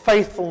the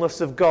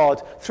faithfulness of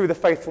God through the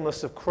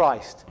faithfulness of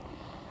Christ.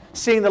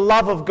 seeing the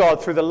love of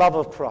God through the love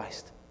of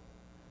Christ.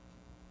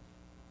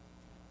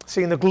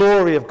 Seeing the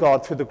glory of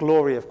God through the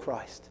glory of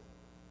Christ.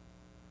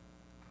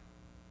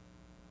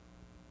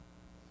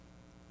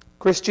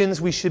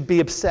 Christians, we should be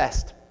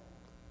obsessed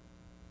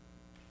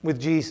with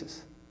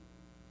Jesus.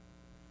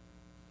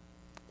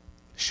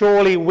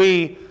 Surely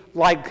we,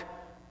 like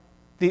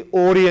the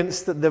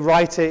audience that the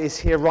writer is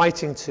here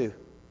writing to,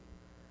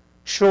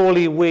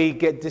 surely we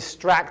get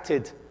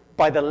distracted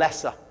by the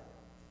lesser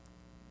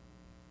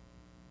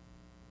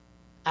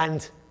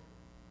and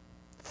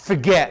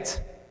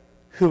forget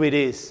who it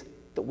is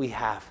that we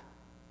have.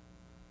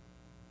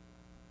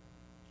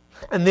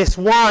 And this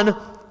one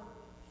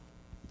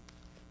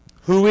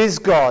who is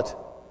God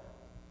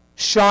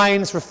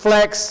shines,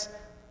 reflects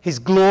his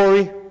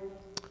glory,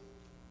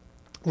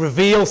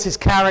 reveals his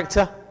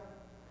character.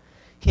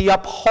 He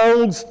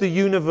upholds the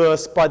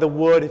universe by the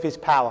word of his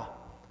power.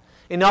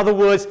 In other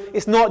words,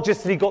 it's not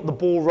just that he got the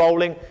ball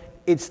rolling,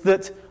 it's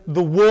that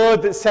the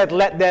word that said,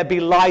 let there be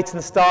light,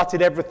 and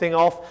started everything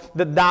off,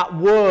 that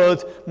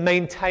word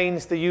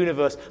maintains the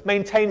universe,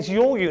 maintains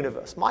your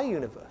universe, my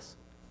universe.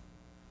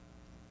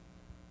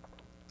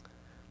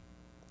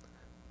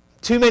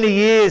 Too many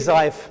years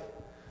I've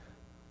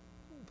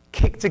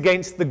kicked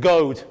against the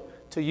goad,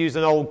 to use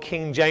an old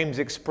King James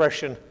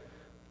expression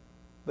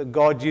that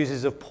God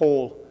uses of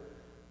Paul,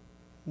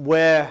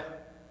 where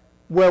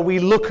we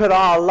look at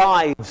our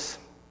lives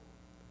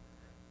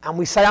and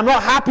we say, I'm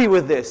not happy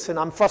with this, and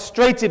I'm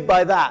frustrated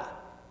by that.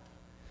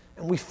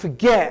 And we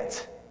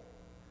forget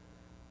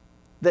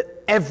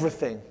that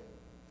everything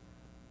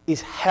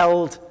is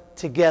held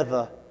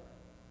together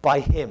by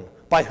him.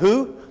 By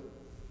who?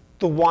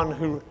 The one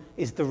who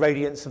is the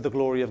radiance of the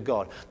glory of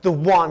God. The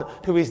one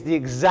who is the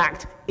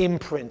exact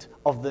imprint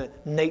of the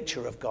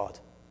nature of God.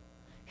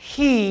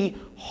 He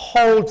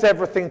holds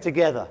everything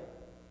together.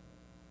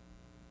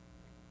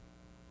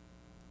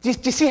 Do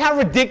you see how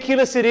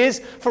ridiculous it is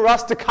for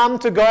us to come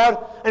to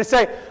God and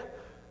say,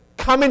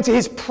 come into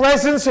his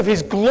presence of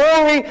his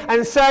glory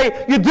and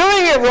say, you're doing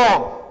it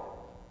wrong.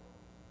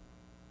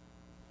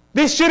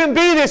 This shouldn't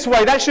be this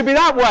way. That should be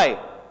that way.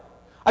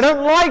 I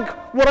don't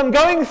like what I'm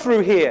going through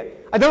here.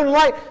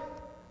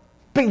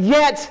 But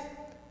yet,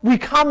 we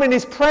come in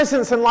his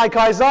presence, and like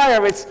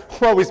Isaiah, it's,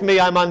 woe is me,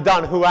 I'm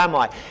undone, who am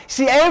I?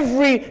 See,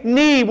 every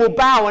knee will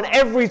bow and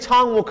every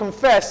tongue will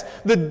confess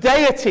the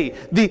deity,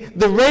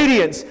 the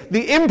radiance,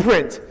 the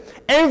imprint.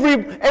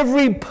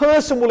 Every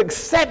person will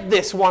accept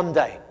this one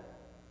day.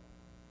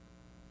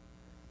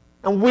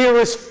 And we're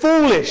as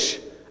foolish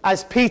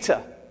as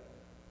Peter,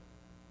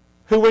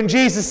 who when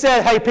Jesus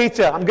said, hey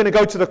Peter, I'm going to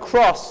go to the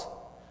cross,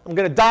 I'm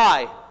going to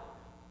die.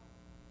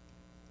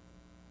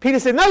 Peter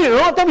said, no you're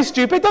not, don't be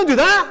stupid, don't do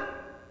that.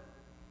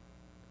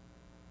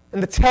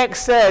 And the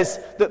text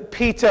says that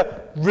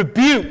Peter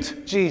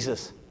rebuked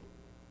Jesus.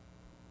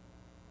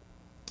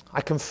 I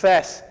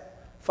confess,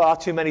 far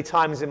too many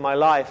times in my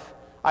life,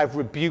 I've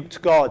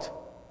rebuked God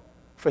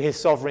for his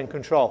sovereign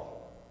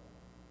control.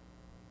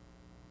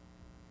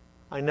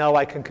 I know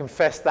I can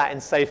confess that in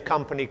safe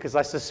company because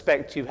I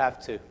suspect you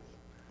have too.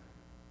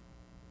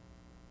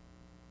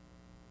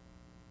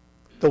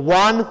 The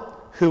one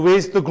who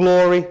is the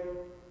glory,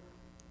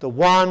 the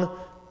one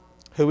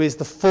who is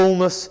the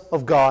fullness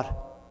of God,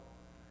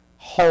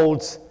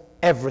 holds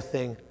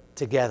everything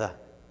together.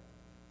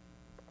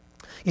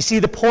 You see,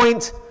 the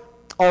point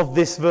of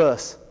this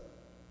verse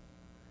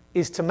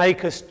is to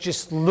make us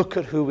just look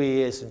at who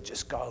he is and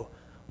just go,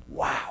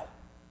 wow.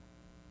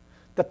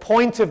 The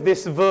point of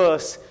this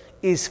verse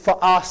is for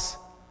us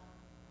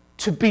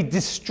to be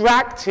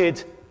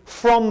distracted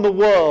from the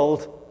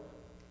world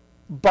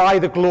by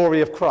the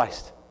glory of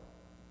Christ,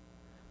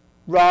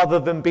 rather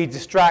than be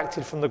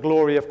distracted from the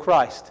glory of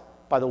Christ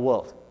by the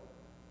world.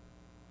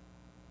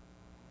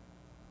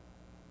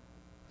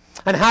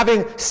 And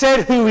having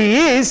said who he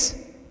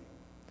is,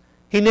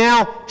 he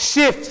now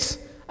shifts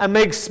and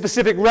makes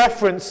specific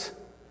reference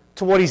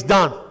to what he's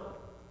done.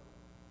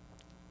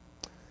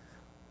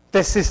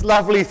 There's this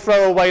lovely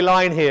throwaway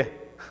line here.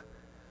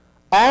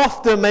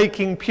 After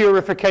making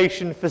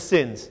purification for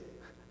sins.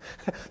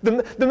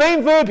 The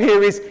main verb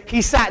here is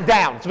he sat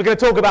down. So we're going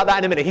to talk about that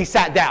in a minute. He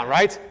sat down,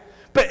 right?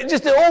 But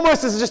just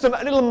almost as just a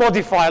little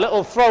modifier, a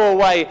little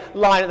throwaway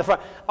line at the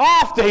front.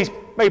 After he's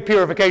made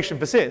purification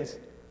for sins.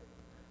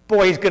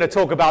 Boy, he's going to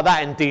talk about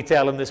that in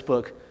detail in this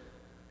book.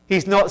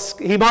 He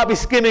might be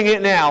skimming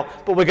it now,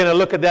 but we're going to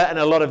look at that in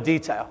a lot of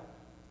detail.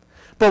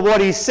 But what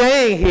he's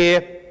saying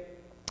here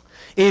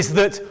is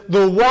that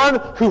the one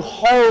who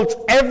holds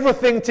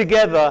everything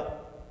together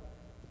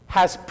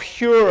has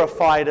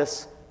purified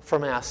us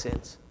from our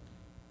sins.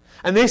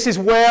 And this is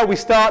where we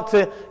start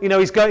to,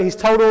 he's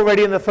told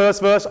already in the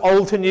first verse,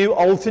 old to new,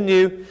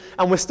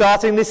 and we're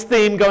starting this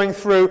theme going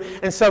through,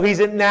 and so he's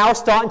now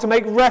starting to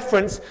make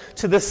reference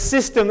to the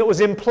system that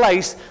was in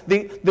place,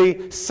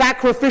 the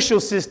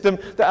sacrificial system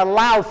that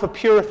allowed for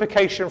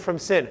purification from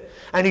sin.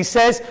 And he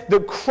says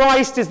that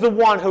Christ is the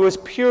one who has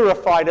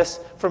purified us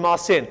from our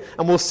sin.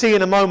 And we'll see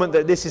in a moment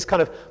that this is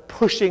kind of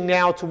pushing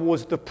now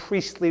towards the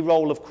priestly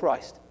role of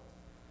Christ.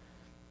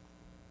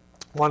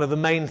 one of the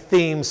main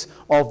themes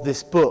of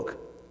this book.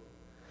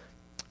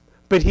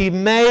 But he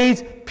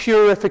made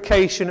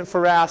purification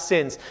for our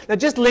sins. Now,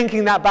 just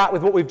linking that back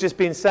with what we've just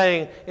been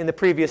saying in the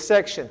previous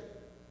section.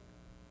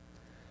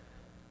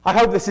 I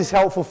hope this is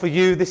helpful for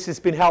you. This has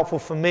been helpful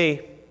for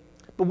me.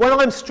 But when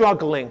I'm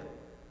struggling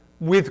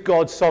with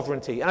God's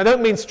sovereignty, and I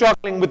don't mean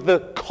struggling with the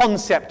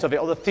concept of it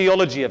or the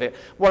theology of it.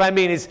 What I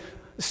mean is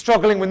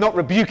struggling with not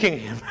rebuking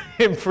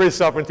him for his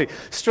sovereignty.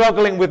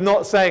 Struggling with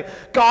not saying,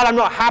 God, I'm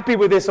not happy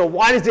with this, or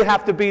why does it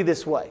have to be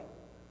this way?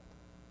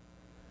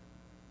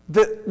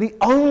 The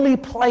only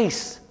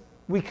place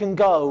we can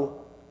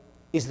go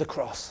is the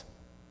cross.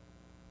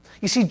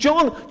 You see,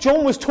 John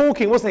was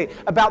talking, wasn't he,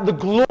 about the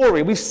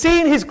glory. We've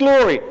seen his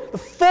glory. The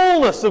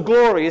fullness of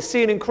glory is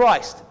seen in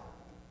Christ.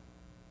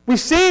 We've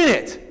seen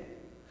it.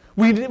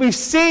 We've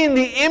seen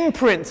the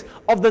imprint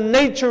of the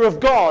nature of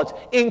God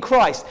in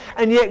Christ.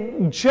 And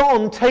yet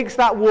John takes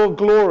that word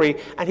glory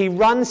and he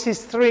runs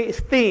his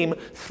theme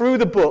through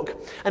the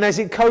book. And as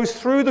it goes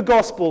through the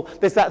gospel,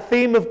 there's that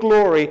theme of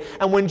glory.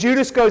 And when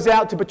Judas goes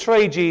out to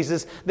betray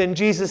Jesus, then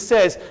Jesus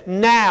says,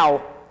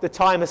 now the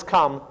time has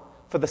come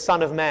for the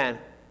Son of Man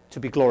to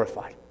be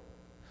glorified.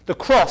 The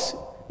cross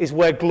is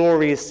where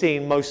glory is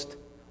seen most.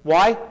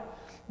 Why?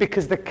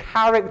 Because the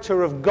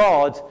character of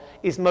God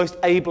is most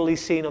ably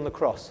seen on the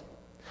cross.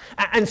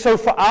 And so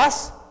for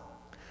us,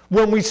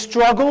 when we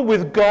struggle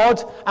with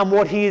God and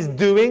what he is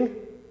doing,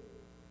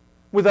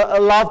 with a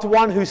loved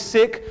one who's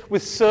sick,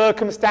 with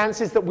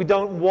circumstances that we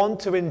don't want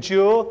to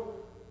endure,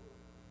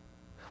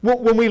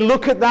 when we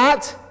look at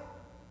that,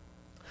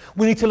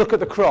 we need to look at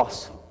the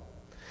cross.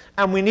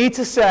 And we need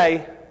to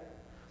say,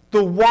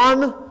 the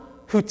one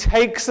who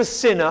takes a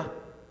sinner,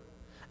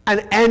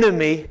 an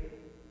enemy,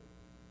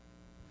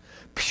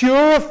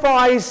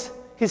 purifies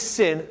his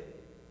sin,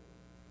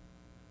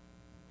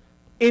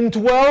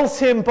 indwells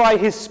him by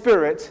his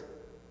Spirit,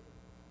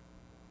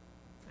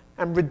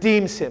 and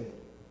redeems him.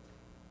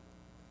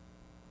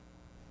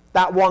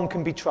 That one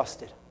can be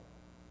trusted.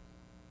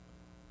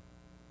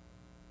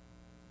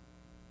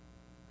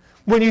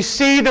 When you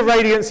see the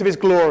radiance of his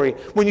glory,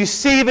 when you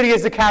see that he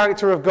is the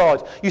character of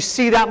God, you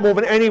see that more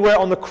than anywhere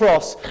on the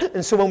cross.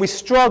 And so when we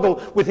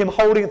struggle with him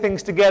holding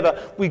things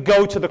together, we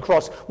go to the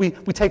cross. We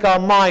take our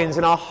minds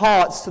and our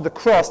hearts to the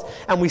cross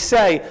and we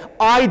say,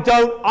 I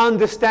don't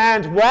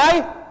understand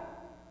why,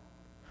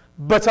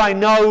 but I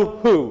know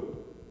who.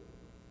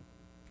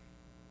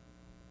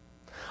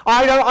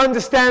 I don't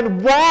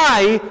understand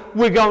why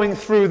we're going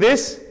through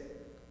this,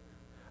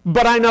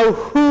 but I know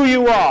who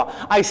you are.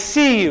 I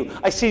see you.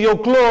 I see your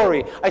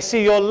glory. I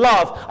see your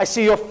love. I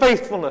see your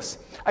faithfulness.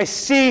 I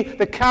see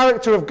the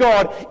character of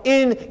God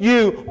in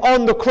you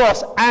on the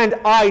cross, and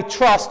I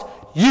trust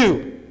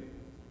you.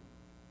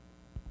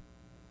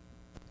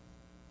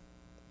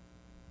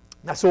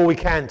 That's all we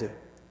can do.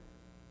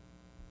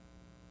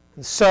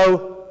 And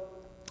so,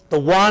 the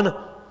one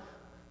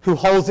who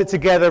holds it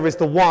together is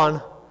the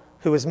one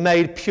who has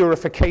made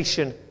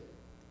purification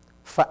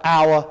for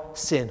our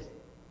sin.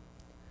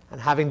 And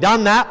having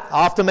done that,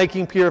 after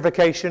making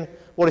purification,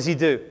 what does he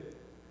do?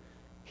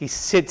 He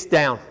sits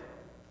down.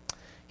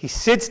 He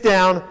sits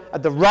down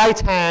at the right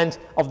hand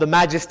of the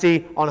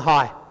Majesty on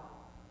high.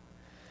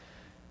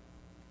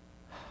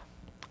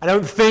 I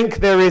don't think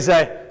there is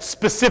a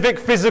specific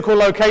physical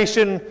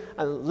location,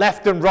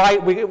 left and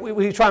right.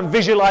 We try and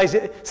visualize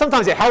it.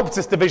 Sometimes it helps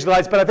us to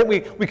visualize, but I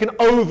think we can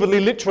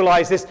overly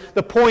literalize this.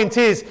 The point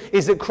is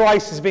that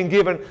Christ has been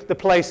given the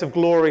place of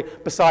glory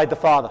beside the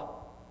Father,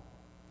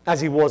 as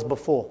he was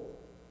before.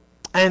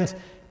 And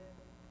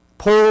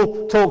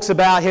Paul talks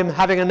about him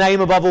having a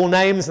name above all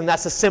names, and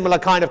that's a similar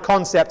kind of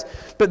concept.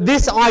 But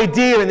this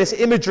idea and this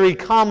imagery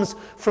comes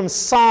from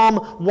Psalm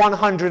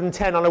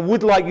 110, and I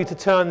would like you to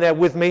turn there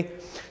with me.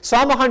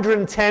 Psalm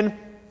 110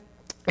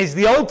 is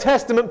the Old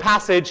Testament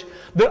passage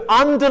that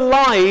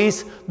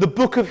underlies the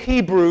book of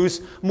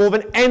Hebrews more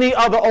than any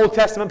other Old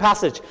Testament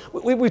passage.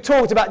 We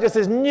talked about just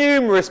there's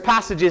numerous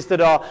passages that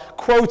are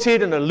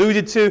quoted and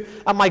alluded to.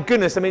 And my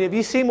goodness, I mean, have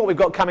you seen what we've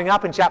got coming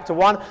up in chapter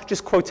 1?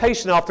 Just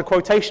quotation after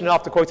quotation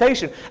after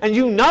quotation. And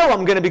you know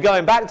I'm going to be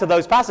going back to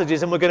those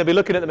passages and we're going to be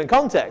looking at them in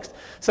context.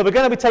 So we're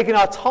going to be taking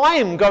our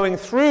time going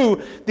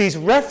through these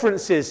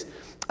references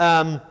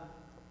in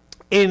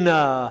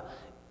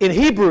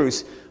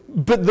Hebrews.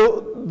 But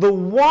the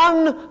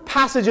one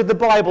passage of the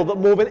Bible that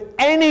more than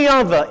any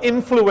other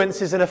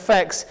influences and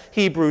affects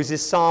Hebrews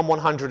is Psalm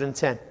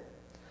 110.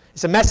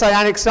 It's a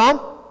messianic psalm.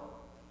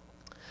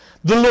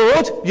 The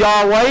Lord,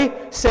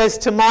 Yahweh, says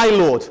to my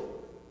Lord.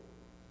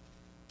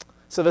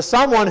 So there's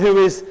someone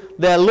who is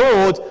their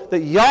Lord, that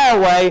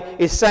Yahweh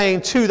is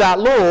saying to that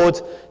Lord,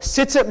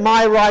 sit at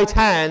my right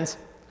hand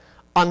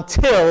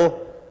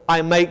until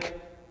I make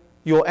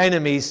your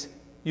enemies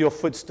your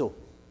footstool.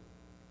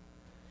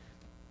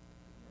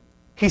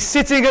 He's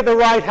sitting at the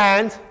right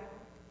hand.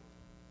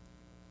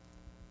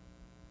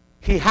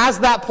 He has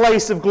that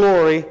place of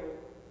glory,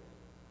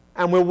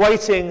 and we're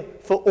waiting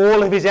for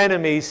all of his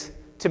enemies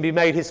to be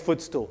made his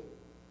footstool.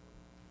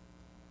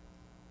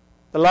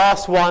 The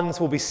last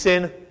ones will be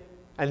sin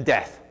and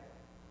death.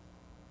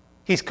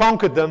 He's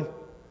conquered them,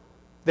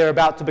 they're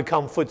about to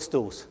become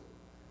footstools.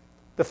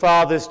 The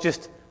Father's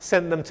just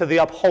sent them to the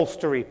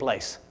upholstery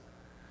place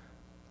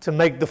to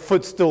make the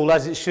footstool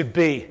as it should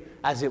be,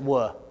 as it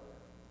were.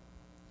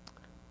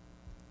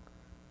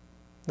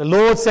 The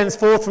Lord sends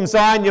forth from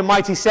Zion your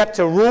mighty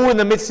scepter. Rule in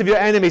the midst of your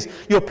enemies.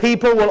 Your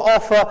people will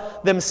offer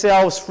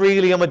themselves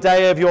freely on the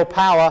day of your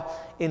power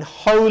in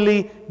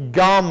holy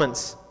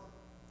garments.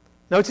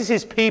 Notice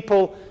his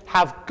people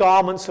have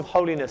garments of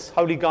holiness,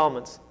 holy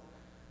garments.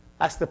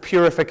 That's the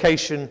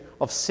purification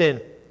of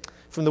sin.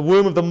 From the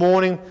womb of the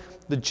morning,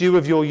 the dew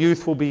of your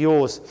youth will be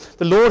yours.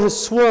 The Lord has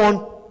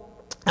sworn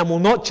and will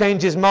not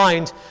change his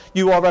mind.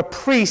 You are a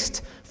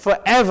priest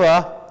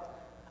forever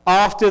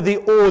after the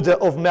order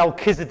of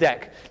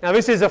Melchizedek. Now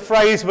this is a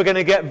phrase we're going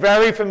to get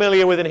very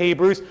familiar with in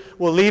Hebrews.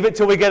 We'll leave it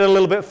till we get a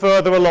little bit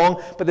further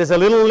along, but there's a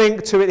little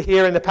link to it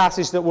here in the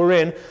passage that we're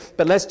in.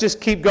 But let's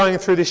just keep going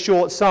through this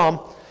short psalm.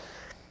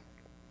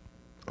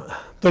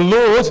 The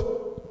Lord,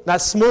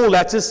 that's small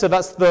letters, so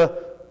that's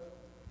the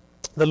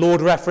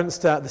Lord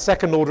referenced, the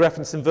second Lord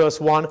referenced in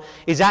verse 1,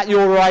 is at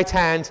your right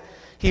hand.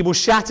 He will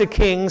shatter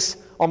kings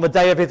on the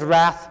day of his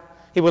wrath.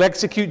 He will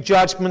execute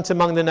judgment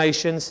among the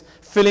nations,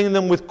 filling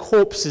them with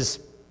corpses.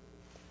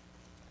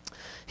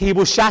 He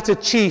will shatter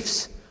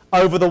chiefs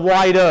over the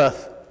wide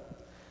earth.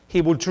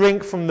 He will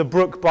drink from the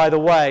brook by the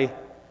way.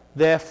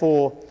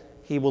 Therefore,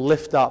 he will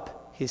lift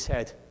up his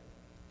head.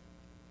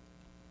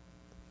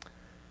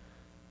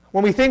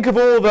 When we think of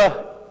all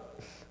the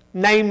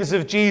names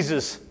of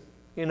Jesus,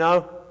 you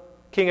know,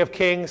 King of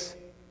Kings,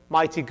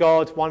 Mighty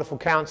God, Wonderful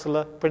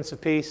Counselor, Prince of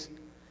Peace,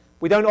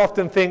 we don't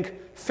often think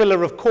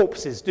filler of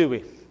corpses, do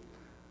we?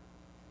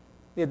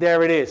 Yeah,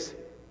 there it is.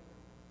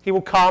 He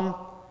will come,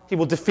 he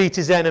will defeat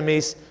his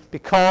enemies,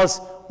 because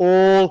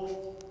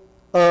all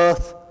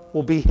earth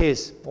will be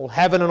his. All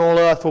heaven and all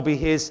earth will be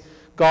his.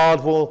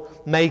 God will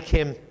make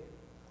him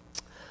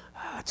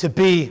to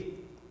be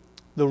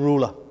the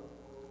ruler.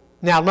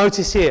 Now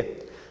notice here,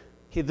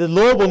 the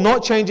Lord will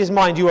not change his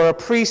mind. You are a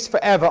priest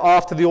forever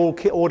after the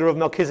order of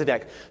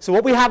Melchizedek. So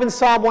what we have in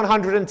Psalm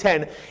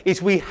 110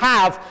 is we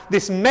have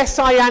this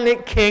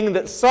messianic king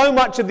that so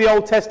much of the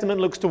Old Testament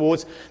looks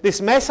towards.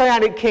 This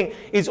messianic king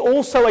is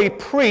also a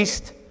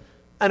priest,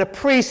 and a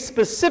priest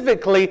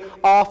specifically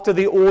after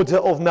the order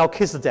of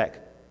Melchizedek.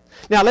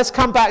 Now let's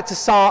come back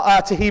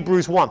to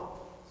Hebrews 1.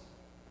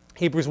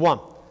 Hebrews 1.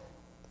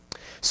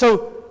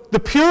 So the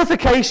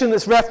purification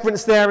that's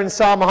referenced there in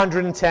Psalm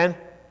 110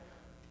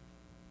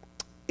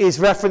 is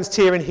referenced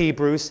here in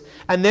Hebrews.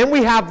 And then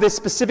we have this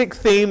specific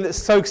theme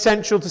that's so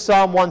central to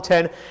Psalm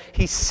 110.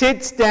 He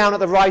sits down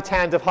at the right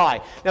hand of high.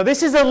 Now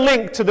this is a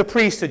link to the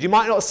priesthood. You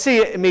might not see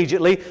it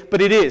immediately,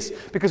 but it is.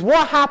 Because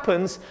what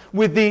happens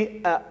with the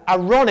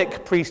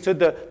Aaronic priesthood,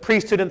 the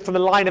priesthood from the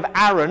line of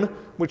Aaron,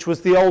 which was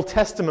the Old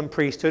Testament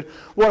priesthood,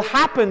 what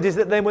happened is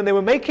that then when they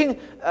were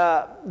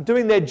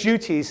doing their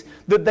duties,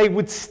 that they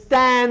would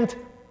stand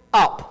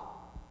up.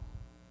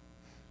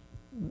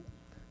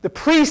 The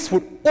priests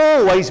would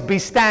always be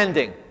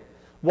standing.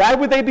 Why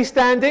would they be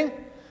standing?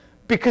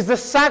 Because the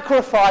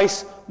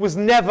sacrifice was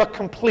never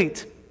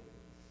complete.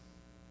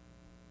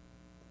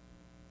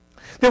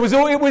 It was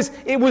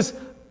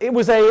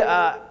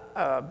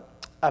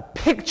a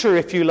picture,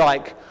 if you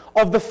like,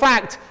 of the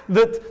fact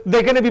that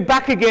they're going to be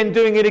back again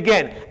doing it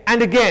again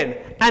and again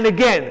and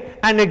again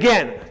and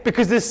again,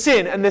 because there's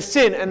sin and there's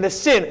sin and there's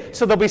sin,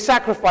 so there'll be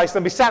sacrifice,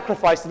 there'll be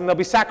sacrifice, and there'll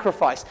be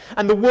sacrifice.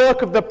 And the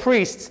work of the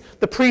priests,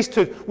 the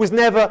priesthood, was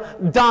never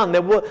done.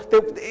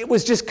 It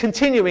was just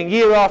continuing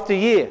year after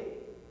year.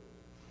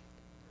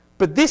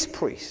 But this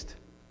priest,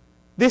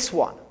 this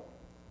one,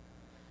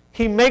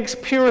 he makes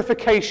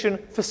purification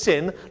for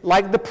sin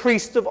like the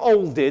priests of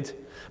old did,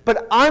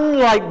 but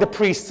unlike the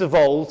priests of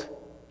old,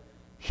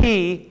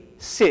 he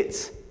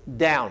sits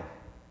down.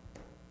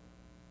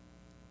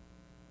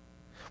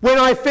 When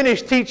I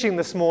finish teaching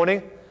this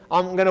morning,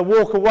 I'm going to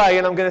walk away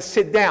and I'm going to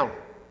sit down.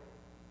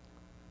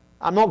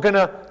 I'm not going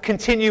to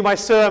continue my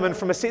sermon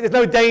from a seat. There's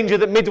no danger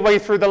that midway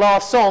through the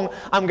last song,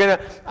 I'm going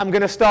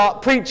to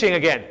start preaching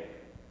again.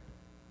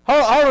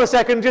 Hold on a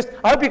second.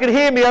 I hope you can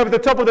hear me over the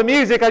top of the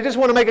music. I just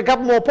want to make a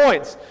couple more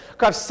points.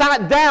 I've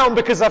sat down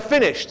because I've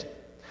finished.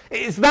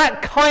 It's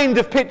that kind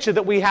of picture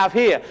that we have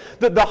here,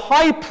 that the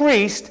high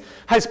priest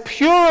has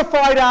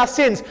purified our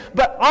sins,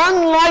 but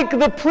unlike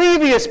the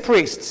previous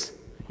priests,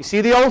 you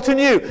see the old to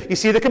new, you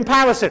see the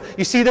comparison,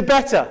 you see the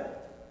better,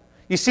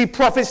 you see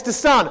prophets to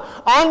son.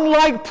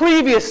 Unlike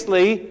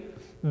previously,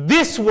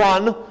 this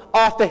one,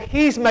 after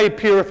he's made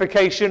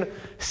purification,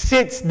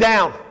 sits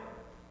down.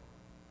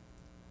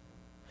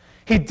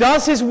 He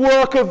does his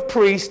work of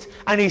priest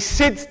and he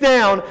sits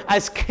down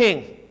as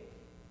king.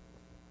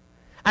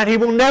 And he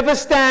will never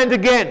stand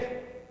again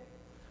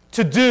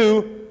to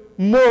do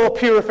more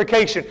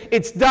purification.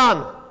 It's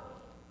done.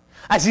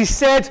 As he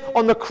said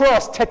on the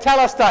cross,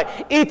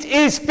 tetelestai, it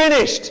is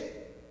finished.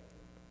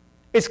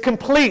 It's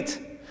complete.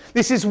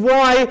 This is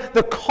why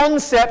the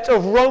concept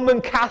of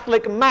Roman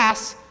Catholic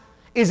Mass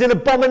is an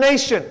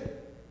abomination.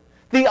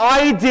 The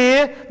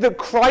idea that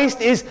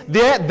Christ is,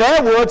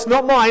 their words,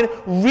 not mine,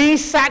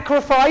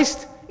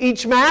 re-sacrificed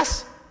each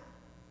Mass.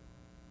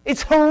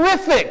 It's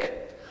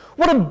horrific.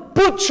 What a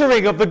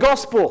butchering of the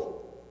gospel.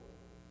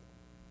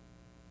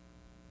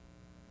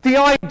 The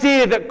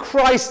idea that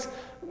Christ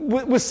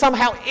was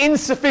somehow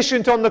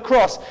insufficient on the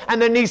cross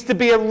and there needs to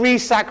be a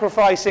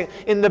re-sacrificing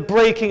in the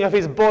breaking of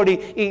his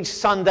body each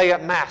Sunday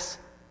at Mass.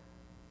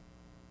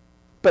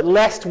 But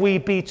lest we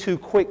be too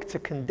quick to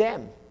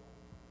condemn.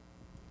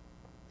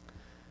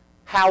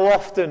 How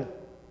often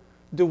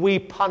do we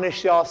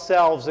punish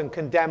ourselves and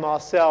condemn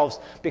ourselves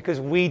because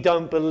we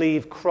don't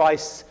believe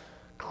Christ's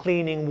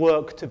cleaning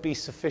work to be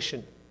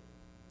sufficient?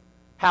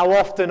 How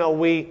often are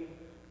we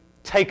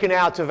taken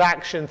out of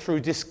action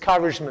through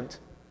discouragement?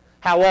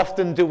 How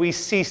often do we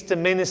cease to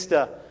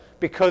minister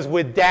because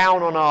we're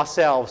down on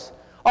ourselves?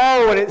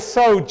 Oh, and it's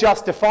so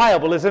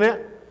justifiable, isn't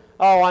it?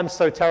 Oh, I'm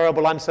so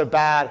terrible, I'm so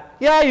bad.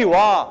 Yeah, you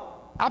are.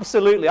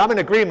 Absolutely, I'm in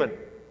agreement.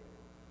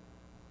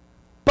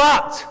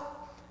 But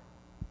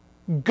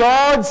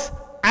God's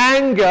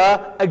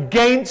anger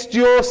against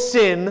your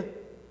sin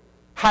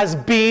has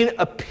been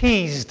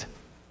appeased.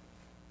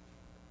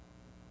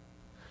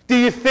 Do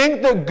you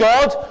think that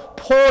God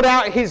poured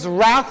out his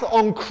wrath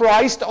on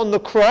Christ on the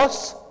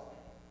cross,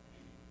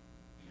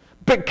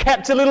 but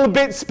kept a little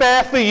bit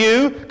spare for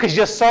you because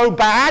you're so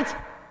bad?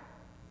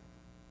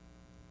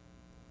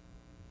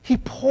 He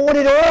poured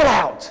it all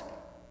out.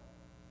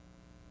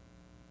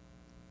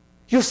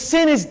 Your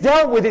sin is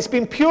dealt with. It's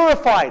been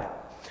purified.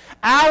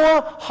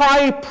 Our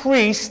high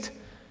priest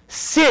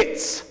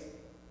sits.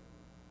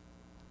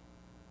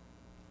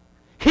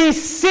 He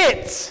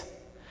sits.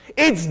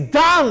 It's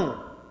done.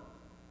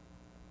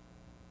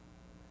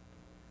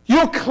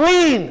 You're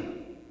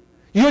clean.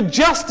 You're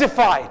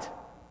justified.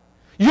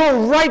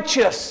 You're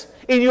righteous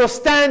in your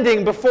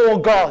standing before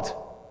God.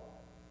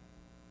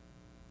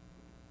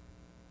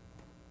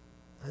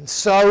 And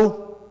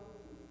so,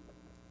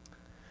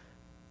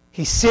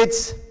 he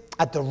sits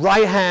at the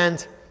right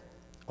hand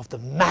of the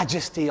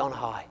majesty on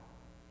high.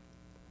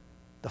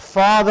 The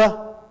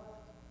Father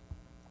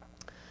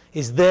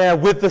is there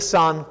with the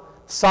Son.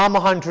 Psalm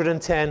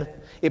 110.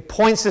 It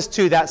points us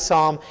to that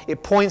psalm.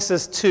 It points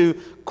us to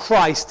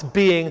Christ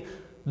being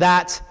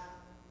that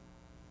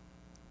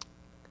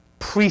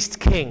priest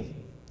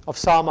king of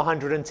Psalm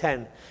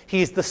 110.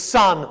 He is the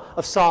Son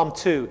of Psalm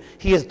 2.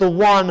 He is the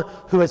one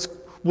who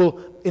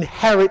will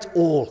inherit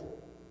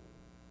all.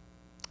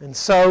 And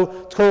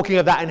so, talking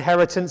of that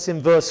inheritance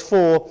in verse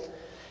 4,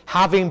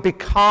 having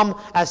become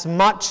as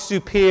much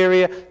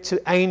superior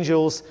to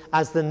angels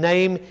as the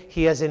name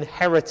he has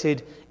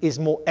inherited is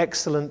more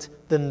excellent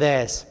than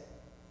theirs.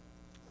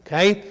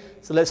 Okay?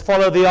 So let's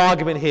follow the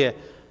argument here.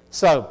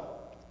 So,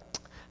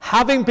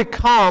 having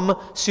become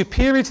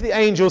superior to the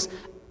angels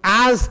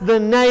as the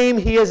name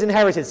he has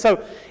inherited.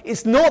 So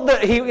it's not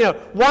that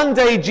one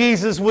day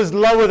Jesus was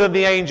lower than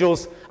the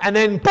angels and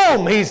then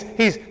boom, he's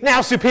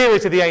now superior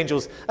to the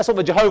angels. That's what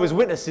the Jehovah's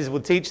Witnesses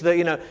would teach,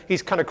 that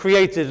he's kind of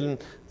created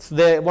and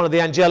they're one of the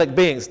angelic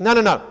beings.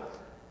 No.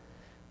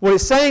 What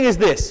it's saying is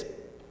this: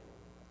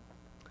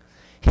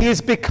 he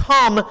has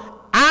become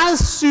as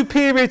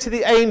superior to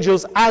the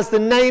angels as the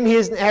name he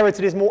has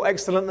inherited is more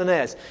excellent than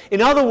theirs.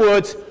 In other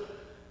words,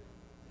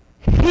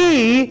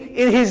 he,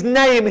 in his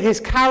name and his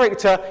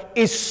character,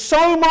 is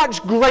so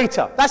much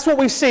greater. That's what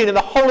we've seen in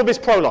the whole of his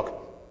prologue.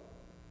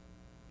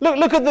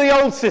 Look at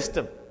the old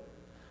system.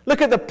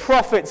 Look at the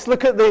prophets.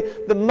 Look at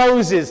the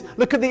Moses.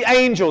 Look at the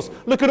angels.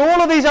 Look at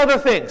all of these other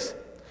things.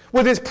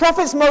 Whether it's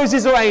prophets,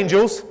 Moses, or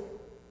angels,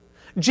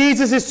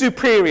 Jesus is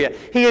superior.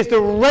 He is the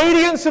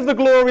radiance of the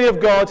glory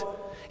of God.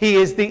 He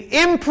is the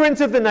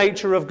imprint of the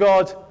nature of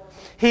God.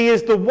 He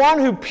is the one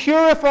who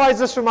purifies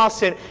us from our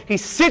sin. He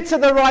sits at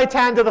the right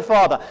hand of the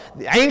Father.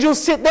 The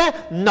angels sit there?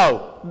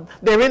 No.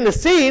 They're in the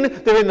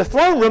scene, they're in the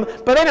throne room,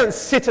 but they don't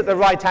sit at the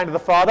right hand of the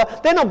Father.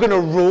 They're not going to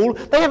rule.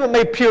 They haven't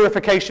made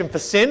purification for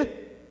sin.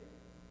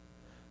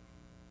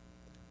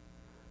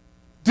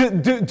 Do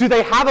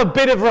they have a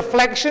bit of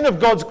reflection of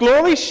God's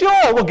glory?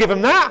 Sure, we'll give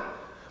them that.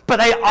 But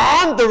they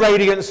aren't the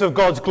radiance of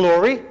God's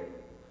glory.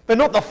 They're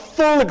not the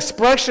full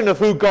expression of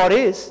who God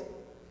is.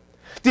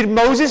 Did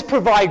Moses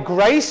provide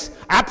grace?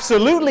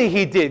 Absolutely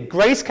he did.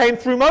 Grace came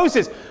through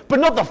Moses, but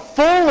not the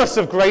fullness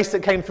of grace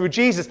that came through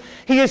Jesus.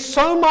 He is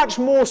so much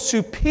more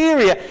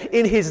superior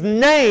in his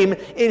name,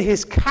 in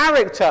his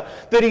character,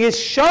 that he has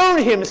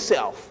shown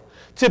himself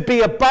to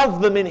be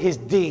above them in his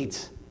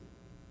deeds.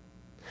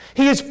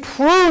 He has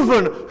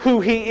proven who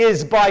he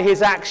is by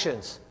his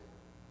actions.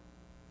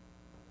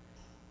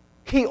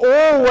 He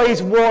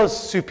always was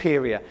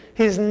superior.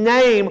 His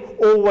name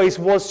always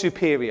was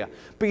superior.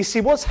 But you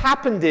see, what's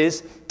happened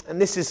is, and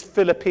this is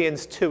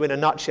Philippians 2 in a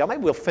nutshell.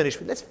 Maybe let's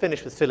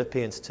finish with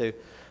Philippians 2.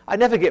 I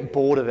never get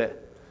bored of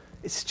it.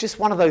 It's just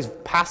one of those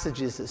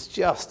passages that's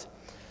just,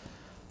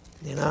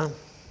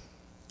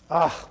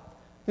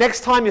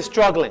 next time you're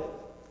struggling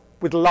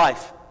with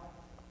life,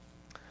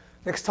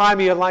 next time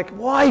you're like,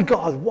 why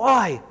God,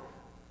 why?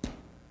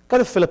 Go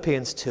to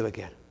Philippians 2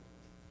 again.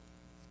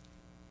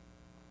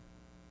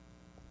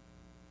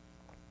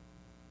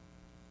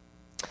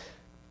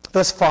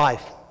 Verse 5.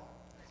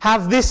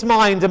 Have this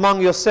mind among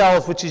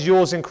yourselves, which is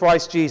yours in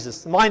Christ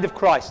Jesus. The mind of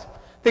Christ.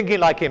 thinking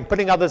like him,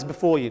 putting others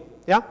before you.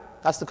 Yeah?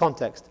 That's the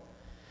context.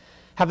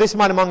 Have this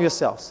mind among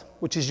yourselves,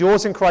 which is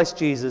yours in Christ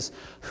Jesus,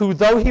 who,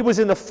 though he was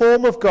in the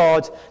form of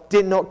God,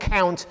 did not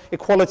count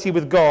equality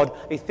with God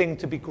a thing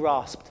to be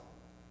grasped.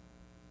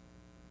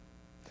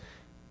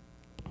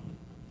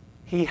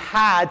 He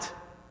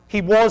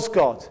was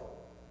God.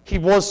 He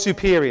was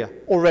superior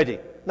already.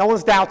 No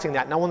one's doubting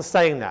that. No one's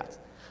saying that.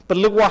 But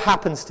look what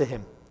happens to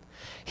him.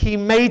 He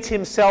made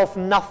himself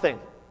nothing,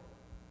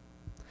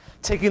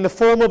 taking the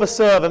form of a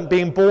servant,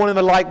 being born in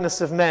the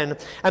likeness of men,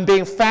 and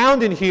being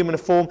found in human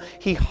form,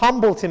 he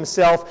humbled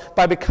himself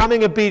by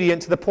becoming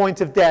obedient to the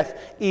point of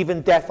death,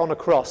 even death on a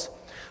cross.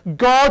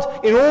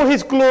 God, in all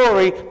his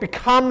glory,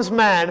 becomes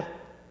man,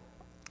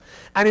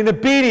 and in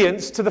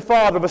obedience to the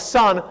Father, the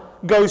Son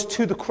goes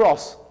to the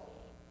cross.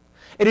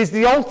 It is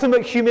the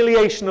ultimate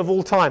humiliation of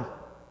all time.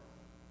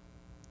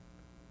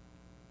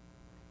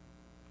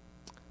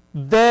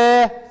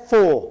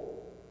 Therefore,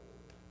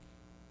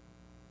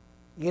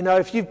 you know,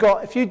 if you're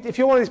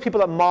one of these people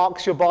that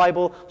marks your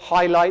Bible,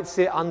 highlights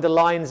it,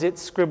 underlines it,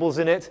 scribbles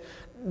in it,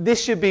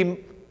 this should be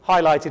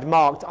highlighted,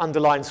 marked,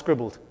 underlined,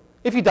 scribbled.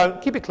 If you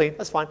don't, keep it clean,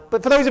 that's fine.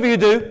 But for those of you who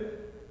do,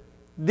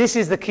 this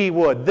is the key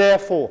word,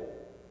 therefore.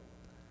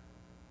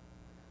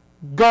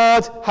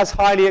 God has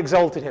highly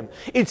exalted him.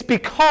 It's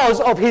because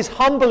of his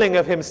humbling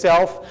of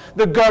himself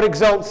that God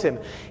exalts him.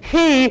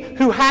 He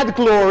who had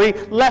glory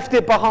left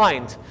it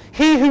behind.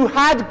 He who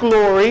had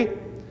glory,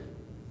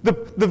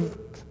 the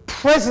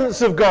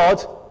presence of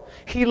God,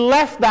 he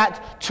left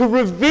that to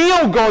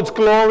reveal God's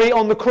glory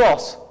on the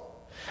cross.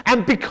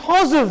 And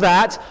because of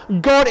that,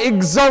 God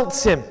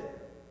exalts him.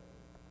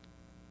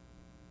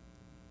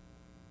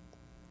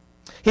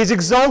 He's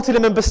exalted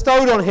him and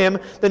bestowed on him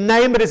the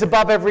name that is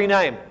above every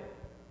name.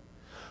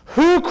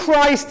 Who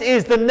Christ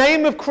is, the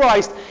name of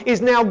Christ, is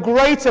now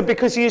greater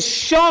because he has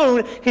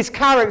shown his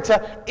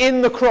character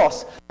in the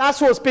cross.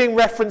 That's what's being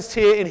referenced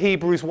here in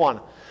Hebrews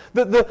 1.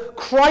 That the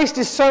Christ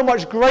is so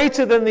much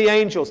greater than the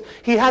angels.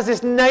 He has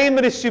this name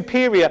that is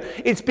superior.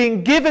 It's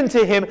been given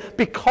to him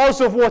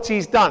because of what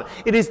he's done.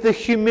 It is the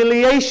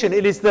humiliation.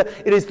 It is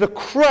the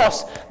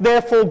cross.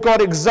 Therefore,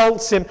 God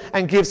exalts him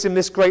and gives him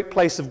this great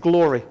place of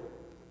glory.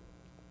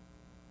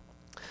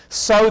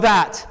 So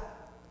that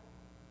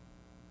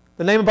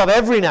the name above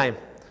every name,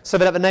 so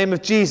that at the name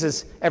of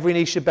Jesus every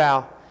knee should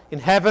bow, in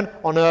heaven,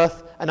 on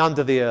earth, and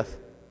under the earth.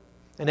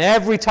 And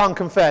every tongue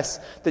confess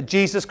that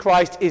Jesus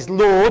Christ is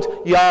Lord,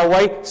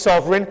 Yahweh,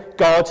 Sovereign,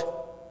 God,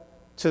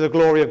 to the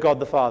glory of God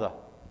the Father.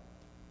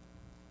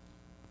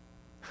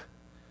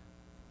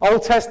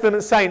 Old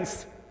Testament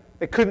saints,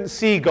 they couldn't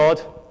see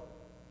God.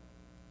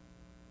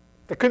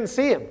 They couldn't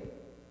see him.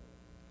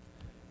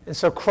 And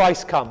so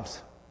Christ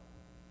comes.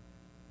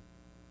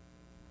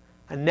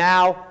 And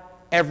now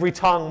every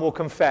tongue will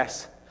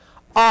confess,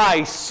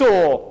 I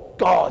saw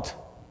God.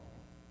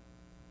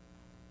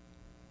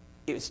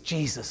 It was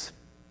Jesus.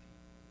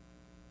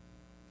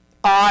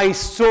 I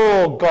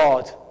saw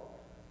God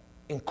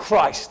in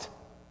Christ.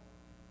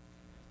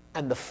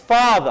 And the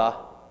Father,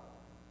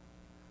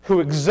 who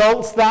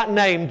exalts that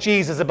name,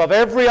 Jesus, above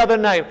every other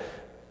name,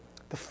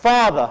 the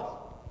Father,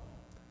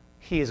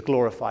 he is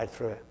glorified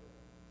through it.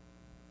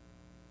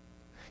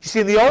 You see,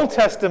 in the Old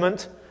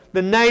Testament,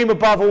 the name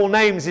above all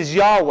names is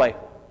Yahweh.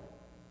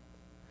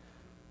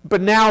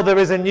 But now there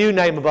is a new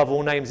name above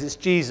all names, it's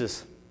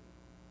Jesus.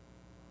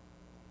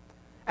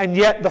 And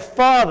yet the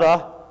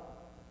Father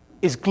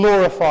is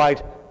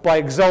glorified by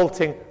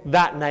exalting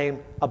that name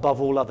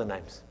above all other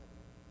names.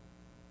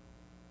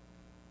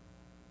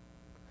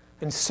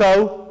 And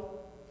so,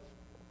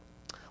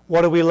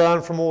 what do we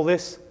learn from all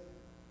this?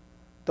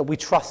 That we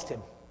trust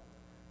him.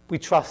 We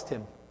trust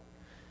him.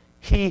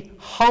 He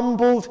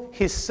humbled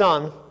his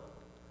Son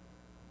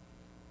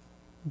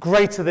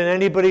greater than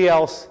anybody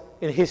else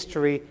in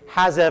history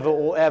has ever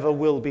or ever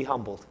will be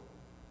humbled.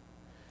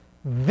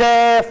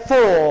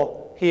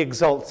 Therefore, he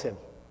exalts him.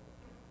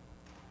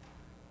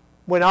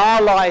 When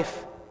our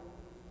life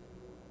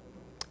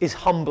is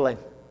humbling,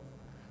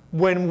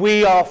 when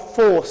we are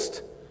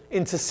forced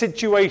into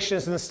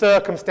situations and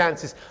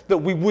circumstances that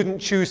we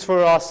wouldn't choose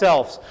for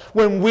ourselves,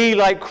 when we,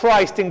 like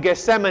Christ in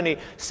Gethsemane,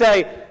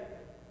 say,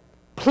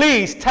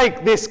 please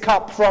take this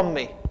cup from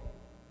me,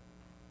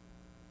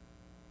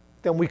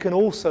 then we can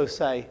also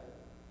say,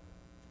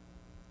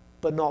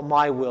 but not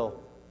my will,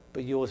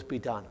 but yours be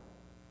done.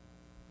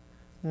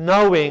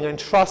 Knowing and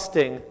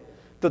trusting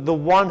that the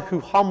one who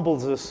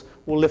humbles us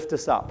will lift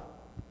us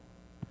up.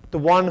 The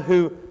one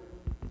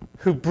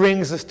who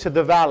brings us to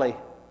the valley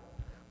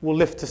will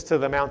lift us to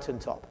the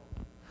mountaintop.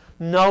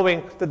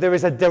 Knowing that there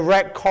is a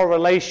direct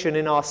correlation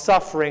in our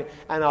suffering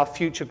and our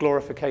future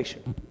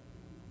glorification.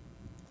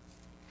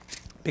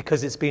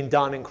 Because it's been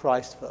done in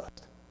Christ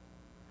first.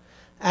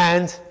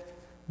 And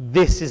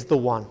this is the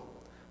one.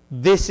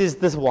 This is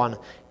the one.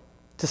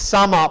 To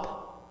sum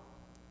up,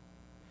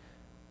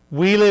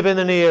 we live in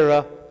an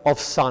era of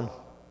Son.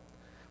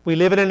 We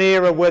live in an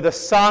era where the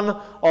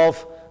Son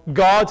of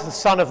God, the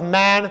Son of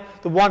Man,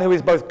 the one who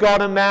is both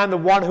God and man, the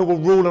one who will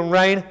rule and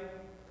reign,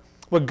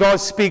 where God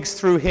speaks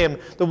through him,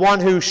 the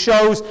one who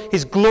shows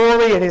his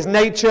glory and his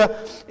nature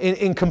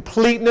in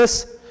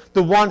completeness,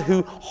 the one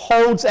who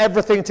holds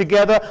everything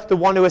together, the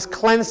one who has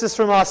cleansed us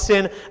from our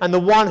sin, and the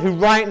one who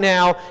right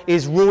now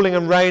is ruling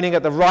and reigning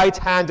at the right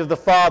hand of the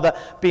Father,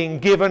 being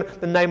given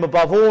the name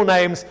above all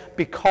names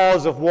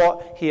because of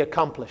what he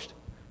accomplished.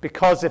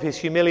 Because of his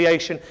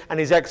humiliation and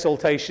his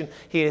exaltation,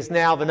 he is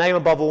now the name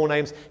above all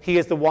names. He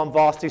is the one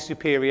vastly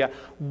superior.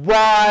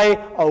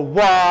 Why, oh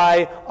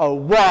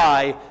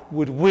why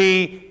would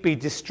we be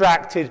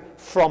distracted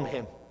from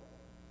him?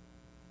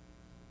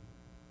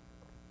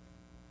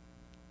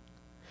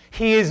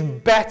 He is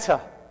better.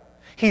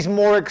 He's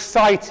more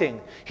exciting.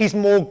 He's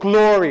more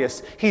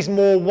glorious. He's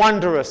more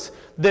wondrous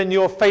than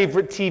your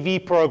favorite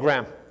TV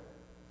program,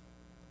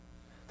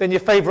 than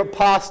your favorite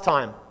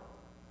pastime.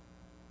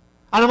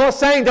 And I'm not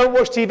saying don't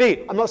watch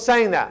TV. I'm not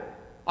saying that.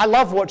 I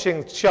love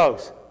watching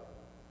shows.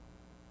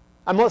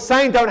 I'm not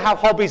saying don't have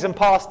hobbies and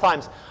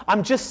pastimes.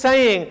 I'm just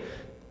saying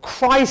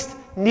Christ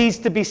needs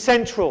to be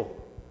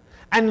central.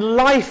 And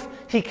life,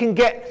 he can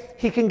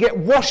get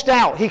washed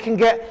out. He can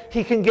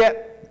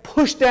get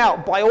pushed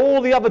out by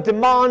all the other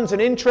demands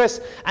and interests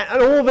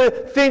and all the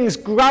things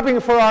grabbing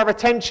for our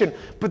attention.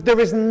 But there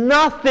is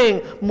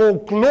nothing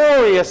more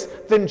glorious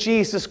than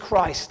Jesus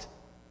Christ.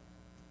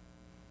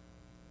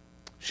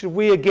 Should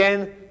we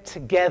again,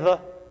 together,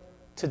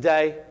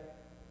 today,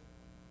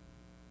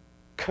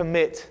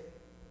 commit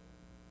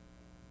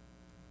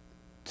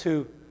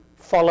to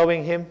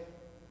following him,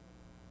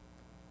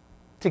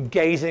 to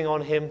gazing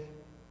on him,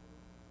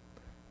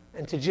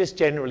 and to just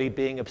generally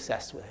being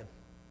obsessed with him?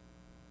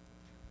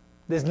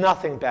 There's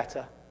nothing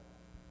better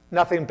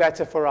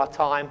for our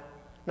time,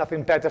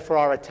 nothing better for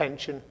our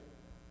attention.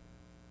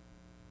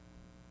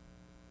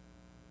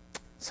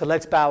 So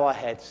let's bow our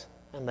heads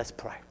and let's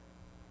pray.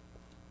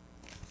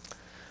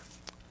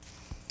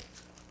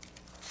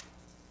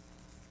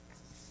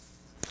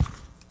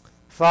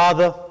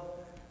 Father,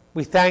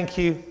 we thank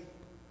you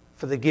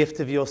for the gift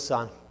of your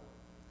Son.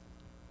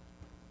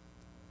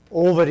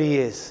 All that he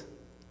is.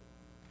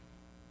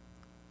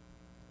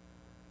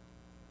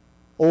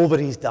 All that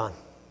he's done.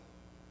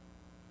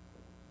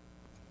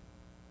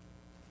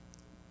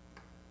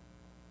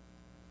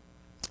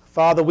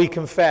 Father, we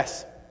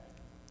confess.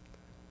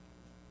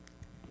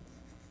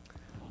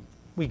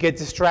 We get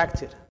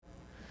distracted.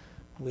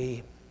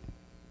 We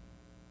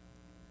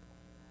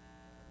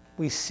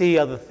see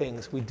other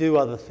things, we do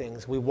other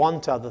things, we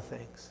want other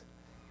things.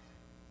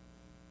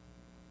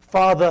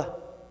 Father,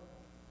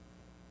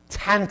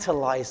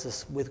 tantalize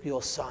us with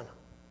your Son.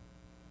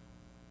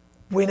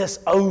 Win us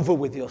over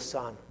with your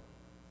Son.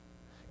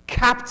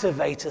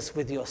 Captivate us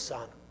with your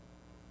Son.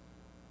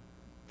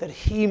 That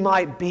he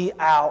might be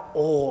our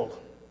all,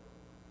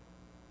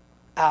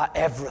 our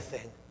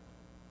everything.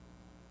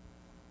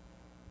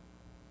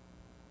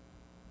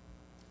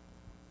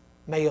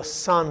 May your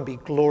Son be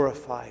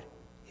glorified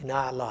in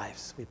our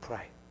lives, we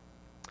pray.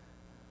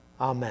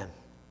 Amen.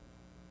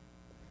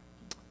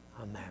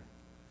 Amen.